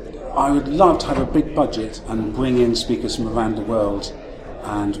 I would love to have a big budget and bring in speakers from around the world,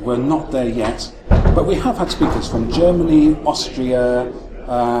 and we're not there yet. But we have had speakers from Germany, Austria,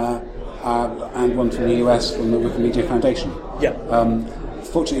 and one from the US, from the Wikimedia Foundation. Yeah.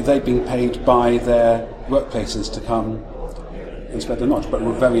 Fortunately, they've been paid by their workplaces to come and spread their knowledge, but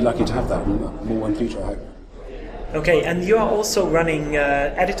we're very lucky to have that, and more in future, I hope. Okay, and you are also running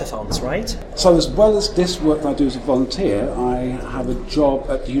editathons, right? So as well as this work that I do as a volunteer, I have a job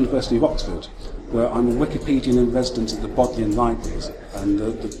at the University of Oxford, where I'm a Wikipedian in residence at the Bodleian Libraries. And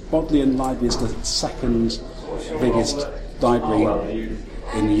the Bodleian Library is the second biggest library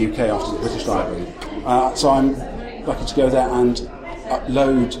in the UK after the British Library. So I'm lucky to go there and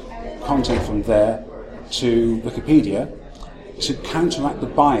upload content from there to Wikipedia to counteract the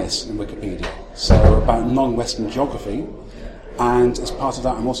bias in Wikipedia. So about non-Western geography, and as part of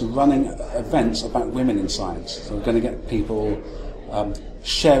that I'm also running events about women in science. So we're going to get people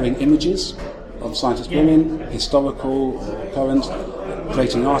sharing images of scientist women, historical, current,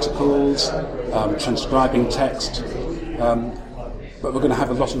 creating articles, transcribing text, but we're going to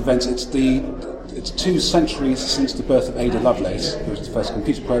have a lot of events. It's 2 centuries since the birth of Ada Lovelace, who was the first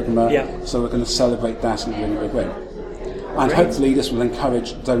computer programmer, so we're going to celebrate that in a really big way. And hopefully this will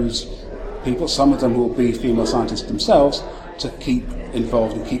encourage those people, some of them will be female scientists themselves, to keep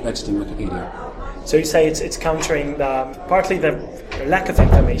involved and keep editing Wikipedia. So you say it's countering partly the lack of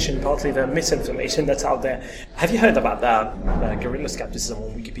information, partly the misinformation that's out there. Have you heard about the guerrilla skepticism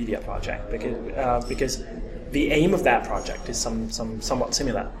on Wikipedia project? Because the aim of that project is somewhat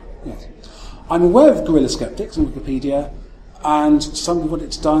similar. Yes. I'm aware of guerrilla skeptics on Wikipedia, and some of what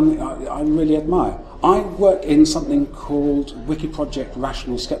it's done I really admire. I work in something called Wiki Project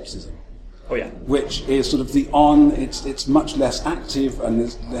Rational Skepticism. Oh yeah. which is sort of the on. It's much less active and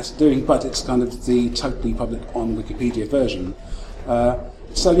there's less doing, but it's kind of the totally public on Wikipedia version.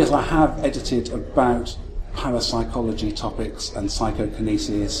 So yes, I have edited about parapsychology topics and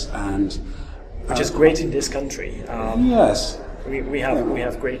psychokinesis and Which is great in this country. yes. We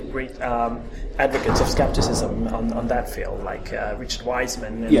have great advocates of skepticism on that field, like Richard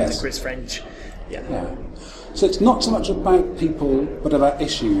Wiseman and Yes. Chris French. Yeah. Yeah. So it's not so much about people, but about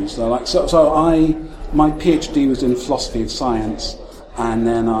issues. So my PhD was in philosophy of science, and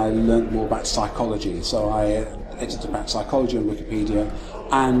then I learnt more about psychology. So I edited about psychology on Wikipedia,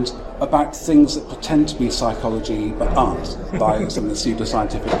 and about things that pretend to be psychology but aren't, like some of the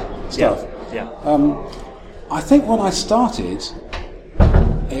pseudoscientific stuff. Yeah. I think when I started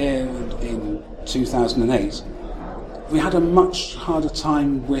in 2008, we had a much harder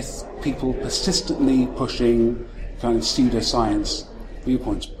time with people persistently pushing kind of pseudoscience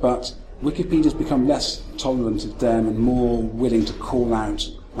viewpoints, but Wikipedia's become less tolerant of them and more willing to call out,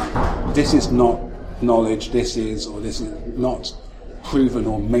 like, this is not knowledge, this is not proven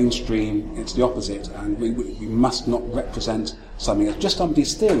or mainstream, it's the opposite, and we must not represent something as just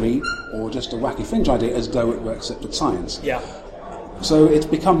somebody's theory or just a wacky fringe idea as though it were accepted science. Yeah. So it's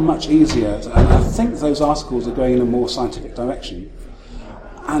become much easier, and I think those articles are going in a more scientific direction.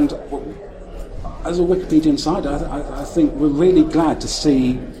 And as a Wikipedian side, I think we're really glad to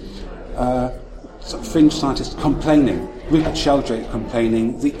see sort of fringe scientists complaining, Rupert Sheldrake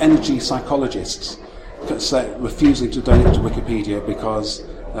complaining, the energy psychologists refusing to donate to Wikipedia because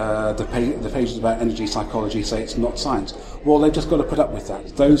the pages about energy psychology say it's not science. Well, they've just got to put up with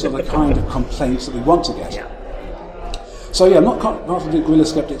that. Those are the kind of complaints that we want to get. Yeah. So yeah, I'm not part of the guerrilla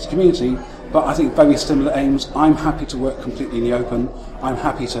skeptics community, but I think very similar aims. I'm happy to work completely in the open. I'm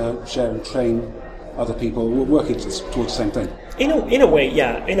happy to share and train other people. We're working towards the same thing. In a way,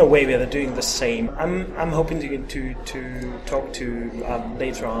 yeah. In a way, we are doing the same. I'm hoping to talk to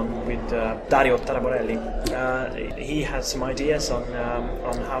later on with Dario Taraborelli. He has some ideas on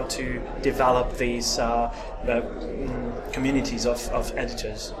how to develop these communities of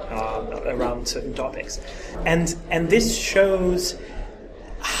editors around certain topics, and this shows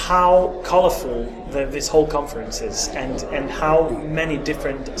how colourful this whole conference is, and how many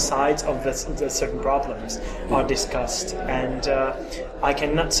different sides of the certain problems are discussed. And I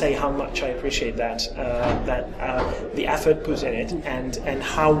cannot say how much I appreciate that the effort put in it, and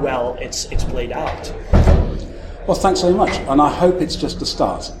how well it's played out. Well, thanks very much, and I hope it's just the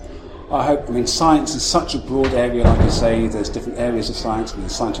start. Science is such a broad area, like you say, there's different areas of science, and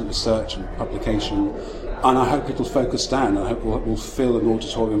there's scientific research and publication, and I hope it'll focus down. I hope we'll fill an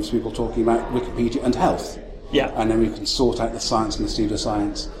auditorium with people talking about Wikipedia and health. Yeah. And then we can sort out the science and the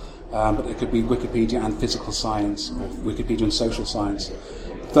pseudoscience. But it could be Wikipedia and physical science, or Wikipedia and social science.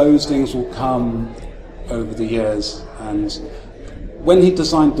 Those things will come over the years. And when he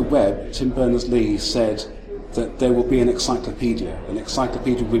designed the web, Tim Berners-Lee said that there will be an encyclopedia. An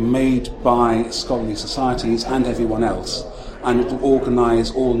encyclopedia will be made by scholarly societies and everyone else, and it will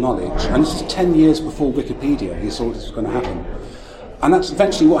organise all knowledge. And this is 10 years before Wikipedia, he saw this was going to happen. And that's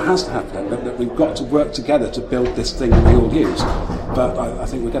eventually what has to happen, that we've got to work together to build this thing that we all use. But I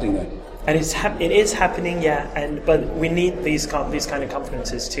think we're getting there. And it is happening, yeah. But we need these kind of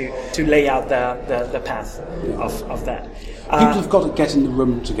conferences to lay out the path of that. People have got to get in the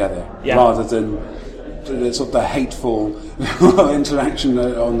room together, Yeah. rather than the sort of the hateful interaction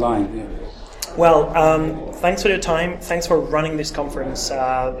online. Yeah. Well, thanks for your time. Thanks for running this conference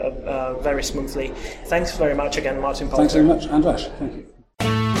very smoothly. Thanks very much again, Martin Poulter. Thanks very much, Andras. Thank you.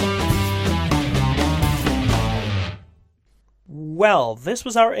 Well, this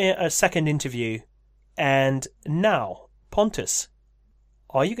was our second interview. And now, Pontus,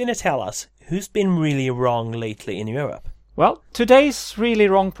 are you going to tell us who's been really wrong lately in Europe? Well, today's really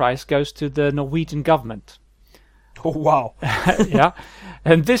wrong prize goes to the Norwegian government. Oh, wow. Yeah.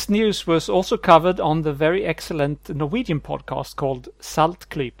 And this news was also covered on the very excellent Norwegian podcast called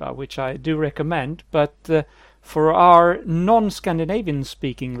Saltklypa, which I do recommend. But for our non-Scandinavian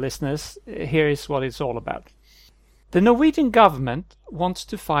speaking listeners, here is what it's all about. The Norwegian government wants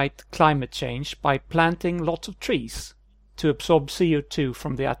to fight climate change by planting lots of trees to absorb CO2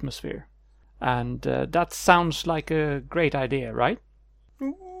 from the atmosphere. And that sounds like a great idea, right?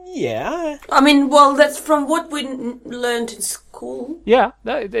 Yeah. Well, that's from what we learned in school. Yeah,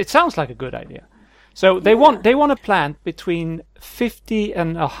 it sounds like a good idea. So they want to plant between 50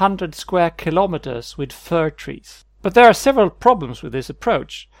 and 100 square kilometers with fir trees. But there are several problems with this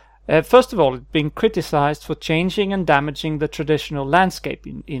approach. First of all, it's been criticized for changing and damaging the traditional landscape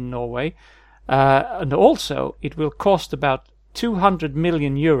in Norway. And also, it will cost about 200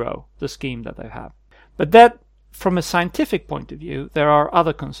 million euro, the scheme that they have. But that, from a scientific point of view, there are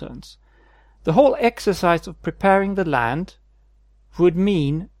other concerns. The whole exercise of preparing the land would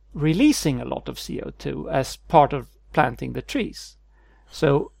mean releasing a lot of CO2 as part of planting the trees.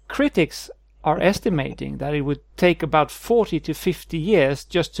 So critics are estimating that it would take about 40 to 50 years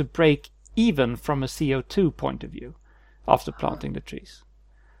just to break even from a CO2 point of view after planting the trees.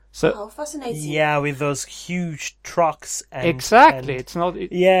 So How fascinating. Yeah, with those huge trucks. And, exactly, and- it's not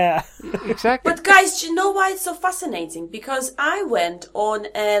yeah. exactly. But guys, do you know why it's so fascinating? Because I went on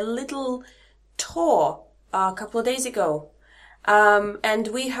a little tour a couple of days ago. And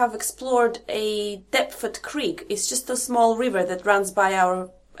we have explored a Deptford Creek. It's just a small river that runs by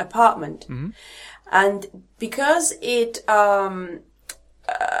our apartment. And because it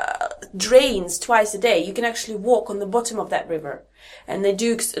drains twice a day, you can actually walk on the bottom of that river. And they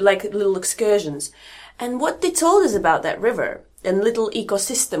do like little excursions. And what they told us about that river and little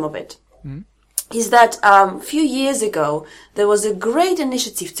ecosystem of it is that a few years ago, there was a great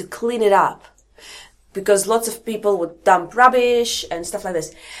initiative to clean it up. Because lots of people would dump rubbish and stuff like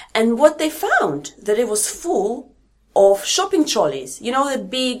this. And what they found, that it was full of shopping trolleys. You know, the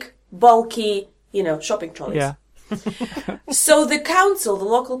big, bulky, shopping trolleys. Yeah. So the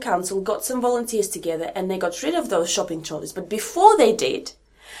local council got some volunteers together and they got rid of those shopping trolleys. But before they did,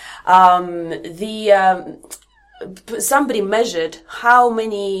 somebody measured how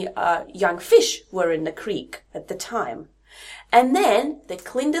many young fish were in the creek at the time. And then they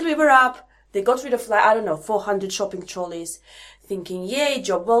cleaned the river up. They got rid of 400 shopping trolleys, thinking, yay,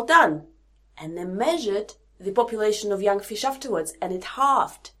 job well done. And they measured the population of young fish afterwards, and it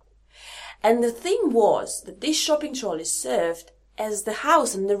halved. And the thing was that these shopping trolleys served as the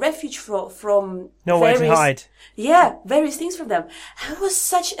house and the refuge from Nowhere to hide. Yeah, various things from them. And it was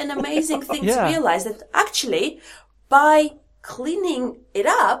such an amazing thing to realize that actually, by cleaning it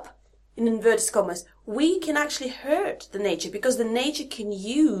up, in inverted commas, we can actually hurt the nature because the nature can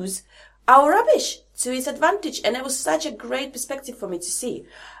use our rubbish to its advantage. And it was such a great perspective for me to see,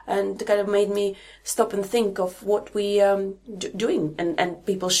 and kind of made me stop and think of what we doing and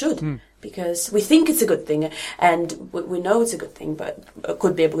people should, because we think it's a good thing and we know it's a good thing, but it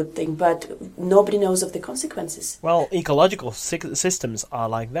could be a good thing, but nobody knows of the consequences. Well, ecological systems are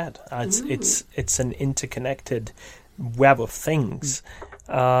like that. It's an interconnected web of things.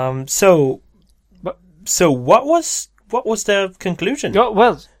 So what was the conclusion?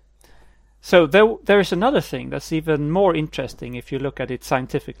 Well, so there is another thing that's even more interesting if you look at it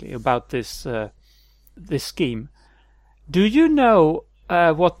scientifically about this scheme. Do you know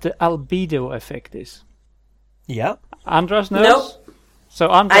what the albedo effect is? Yeah. Andras knows? No. So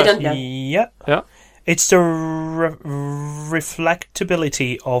Andras, I don't know. Yeah. Yeah. It's the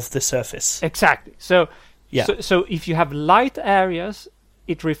reflectability of the surface. Exactly. So, Yeah. so if you have light areas,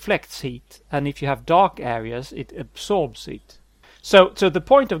 it reflects heat, and if you have dark areas, it absorbs heat. So the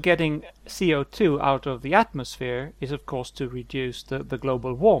point of getting CO2 out of the atmosphere is, of course, to reduce the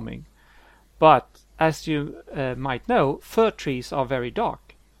global warming. But as you might know, fir trees are very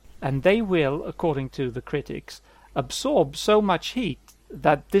dark, and they will, according to the critics, absorb so much heat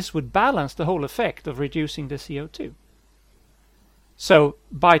that this would balance the whole effect of reducing the CO2. So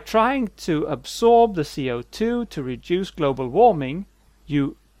by trying to absorb the CO2 to reduce global warming,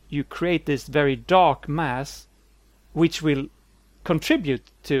 you create this very dark mass which will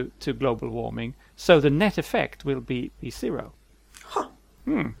contribute to global warming, so the net effect will be zero.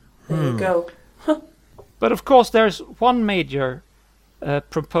 There you go. But of course there's one major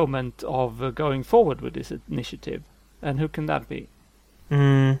proponent of going forward with this initiative, and who can that be?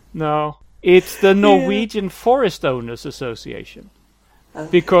 No, it's the Norwegian Forest Owners Association,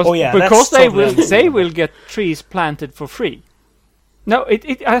 because they will get trees planted for free. No,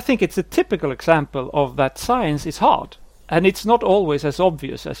 I think it's a typical example of that science is hard, and it's not always as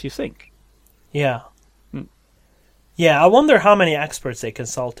obvious as you think. Yeah. Yeah, I wonder how many experts they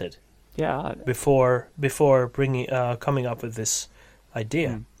consulted. Yeah. Before bringing coming up with this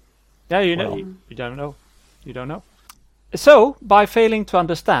idea. Yeah, you don't know. You don't know. So, by failing to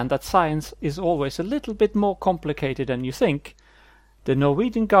understand that science is always a little bit more complicated than you think, the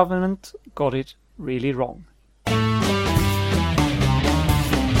Norwegian government got it really wrong.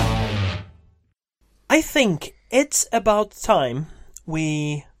 I think it's about time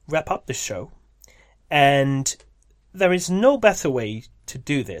we wrap up the show, and there is no better way to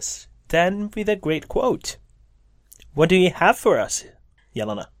do this than with a great quote. What do you have for us,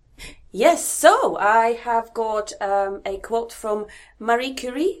 Jelena? Yes, so I have got a quote from Marie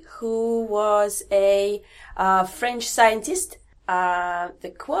Curie, who was a French scientist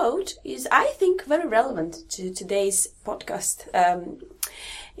The quote is, I think, very relevant to today's podcast.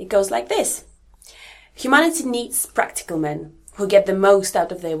 It goes like this. Humanity needs practical men who get the most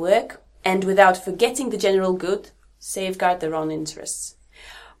out of their work and, without forgetting the general good, safeguard their own interests.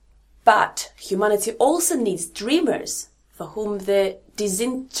 But humanity also needs dreamers for whom the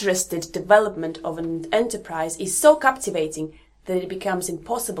disinterested development of an enterprise is so captivating that it becomes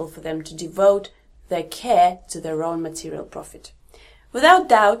impossible for them to devote their care to their own material profit. Without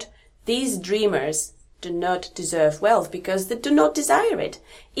doubt, these dreamers do not deserve wealth because they do not desire it.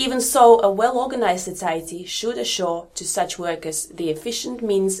 Even so, a well-organized society should assure to such workers the efficient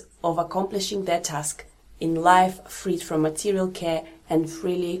means of accomplishing their task in life freed from material care and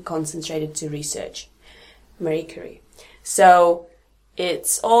freely concentrated to research. Marie Curie. So,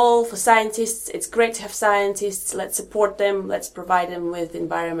 it's all for scientists. It's great to have scientists. Let's support them. Let's provide them with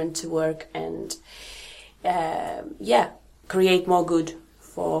environment to work and, create more good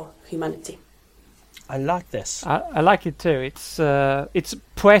for humanity. I like this. I like it too. It's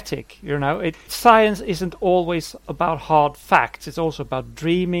poetic, you know. Science isn't always about hard facts. It's also about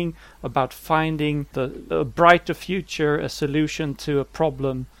dreaming, about finding a brighter future, a solution to a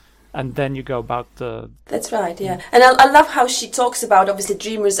problem, and then you go about the... That's right, yeah. And I love how she talks about, obviously,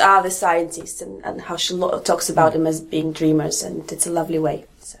 dreamers are the scientists, and how she talks about them as being dreamers, and it's a lovely way.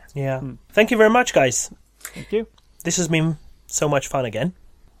 So. Yeah. Thank you very much, guys. Thank you. This has been so much fun again.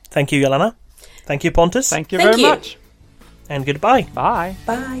 Thank you, Jelena. Thank you, Pontus. Thank you very much. And goodbye. Bye.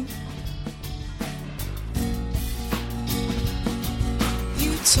 Bye.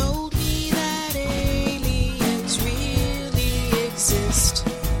 You told me that aliens really exist.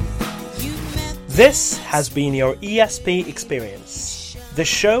 You met This has been your ESP experience. The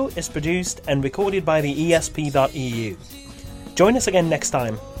show is produced and recorded by the TheESP.eu. Join us again next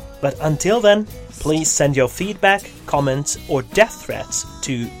time. But until then, please send your feedback, comments, or death threats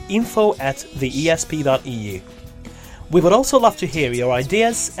to info@theesp.eu. We would also love to hear your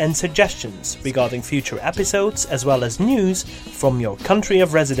ideas and suggestions regarding future episodes, as well as news from your country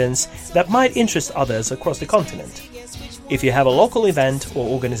of residence that might interest others across the continent. If you have a local event or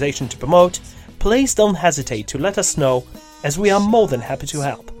organization to promote, please don't hesitate to let us know, as we are more than happy to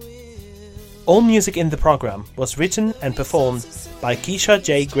help. All music in the program was written and performed by Keisha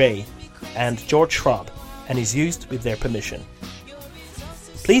J. Gray and George Schwab and is used with their permission.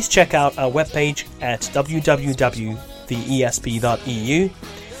 Please check out our webpage at www.theesp.eu,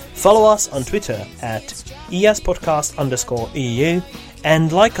 follow us on Twitter at espodcast_EU,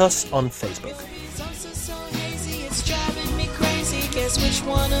 and like us on Facebook. so hazy, it's driving me crazy. Guess which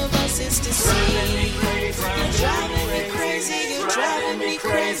one of us is to see? You're driving me crazy, you're driving me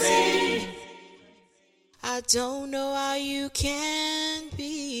crazy. I don't know how you can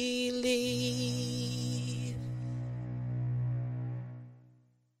believe.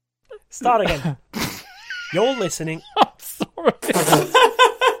 Start again. You're listening. I'm sorry.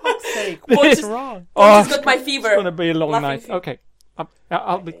 Sake, What what's is- wrong? I've got my fever. It's going to be a long Laughing night. fever. Okay.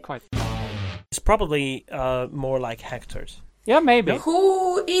 I'll be quiet. It's probably more like Hector's. Yeah, maybe.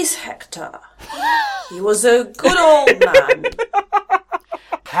 Who is Hector? He was a good old man.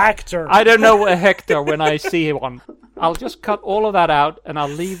 Hector! I don't know a hectare when I see one. I'll just cut all of that out and I'll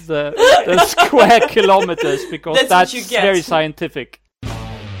leave the square kilometers because That's that's what you get. very scientific.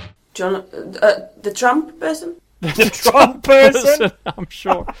 John, the Trump person? The Trump person? I'm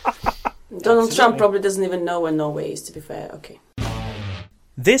sure. Donald Trump probably doesn't even know where Norway is, to be fair. Okay.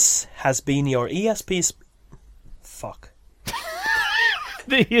 This has been your ESP's... Fuck.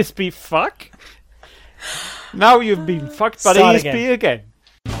 The ESP fuck? Now you've been fucked by the Start ESP again. again.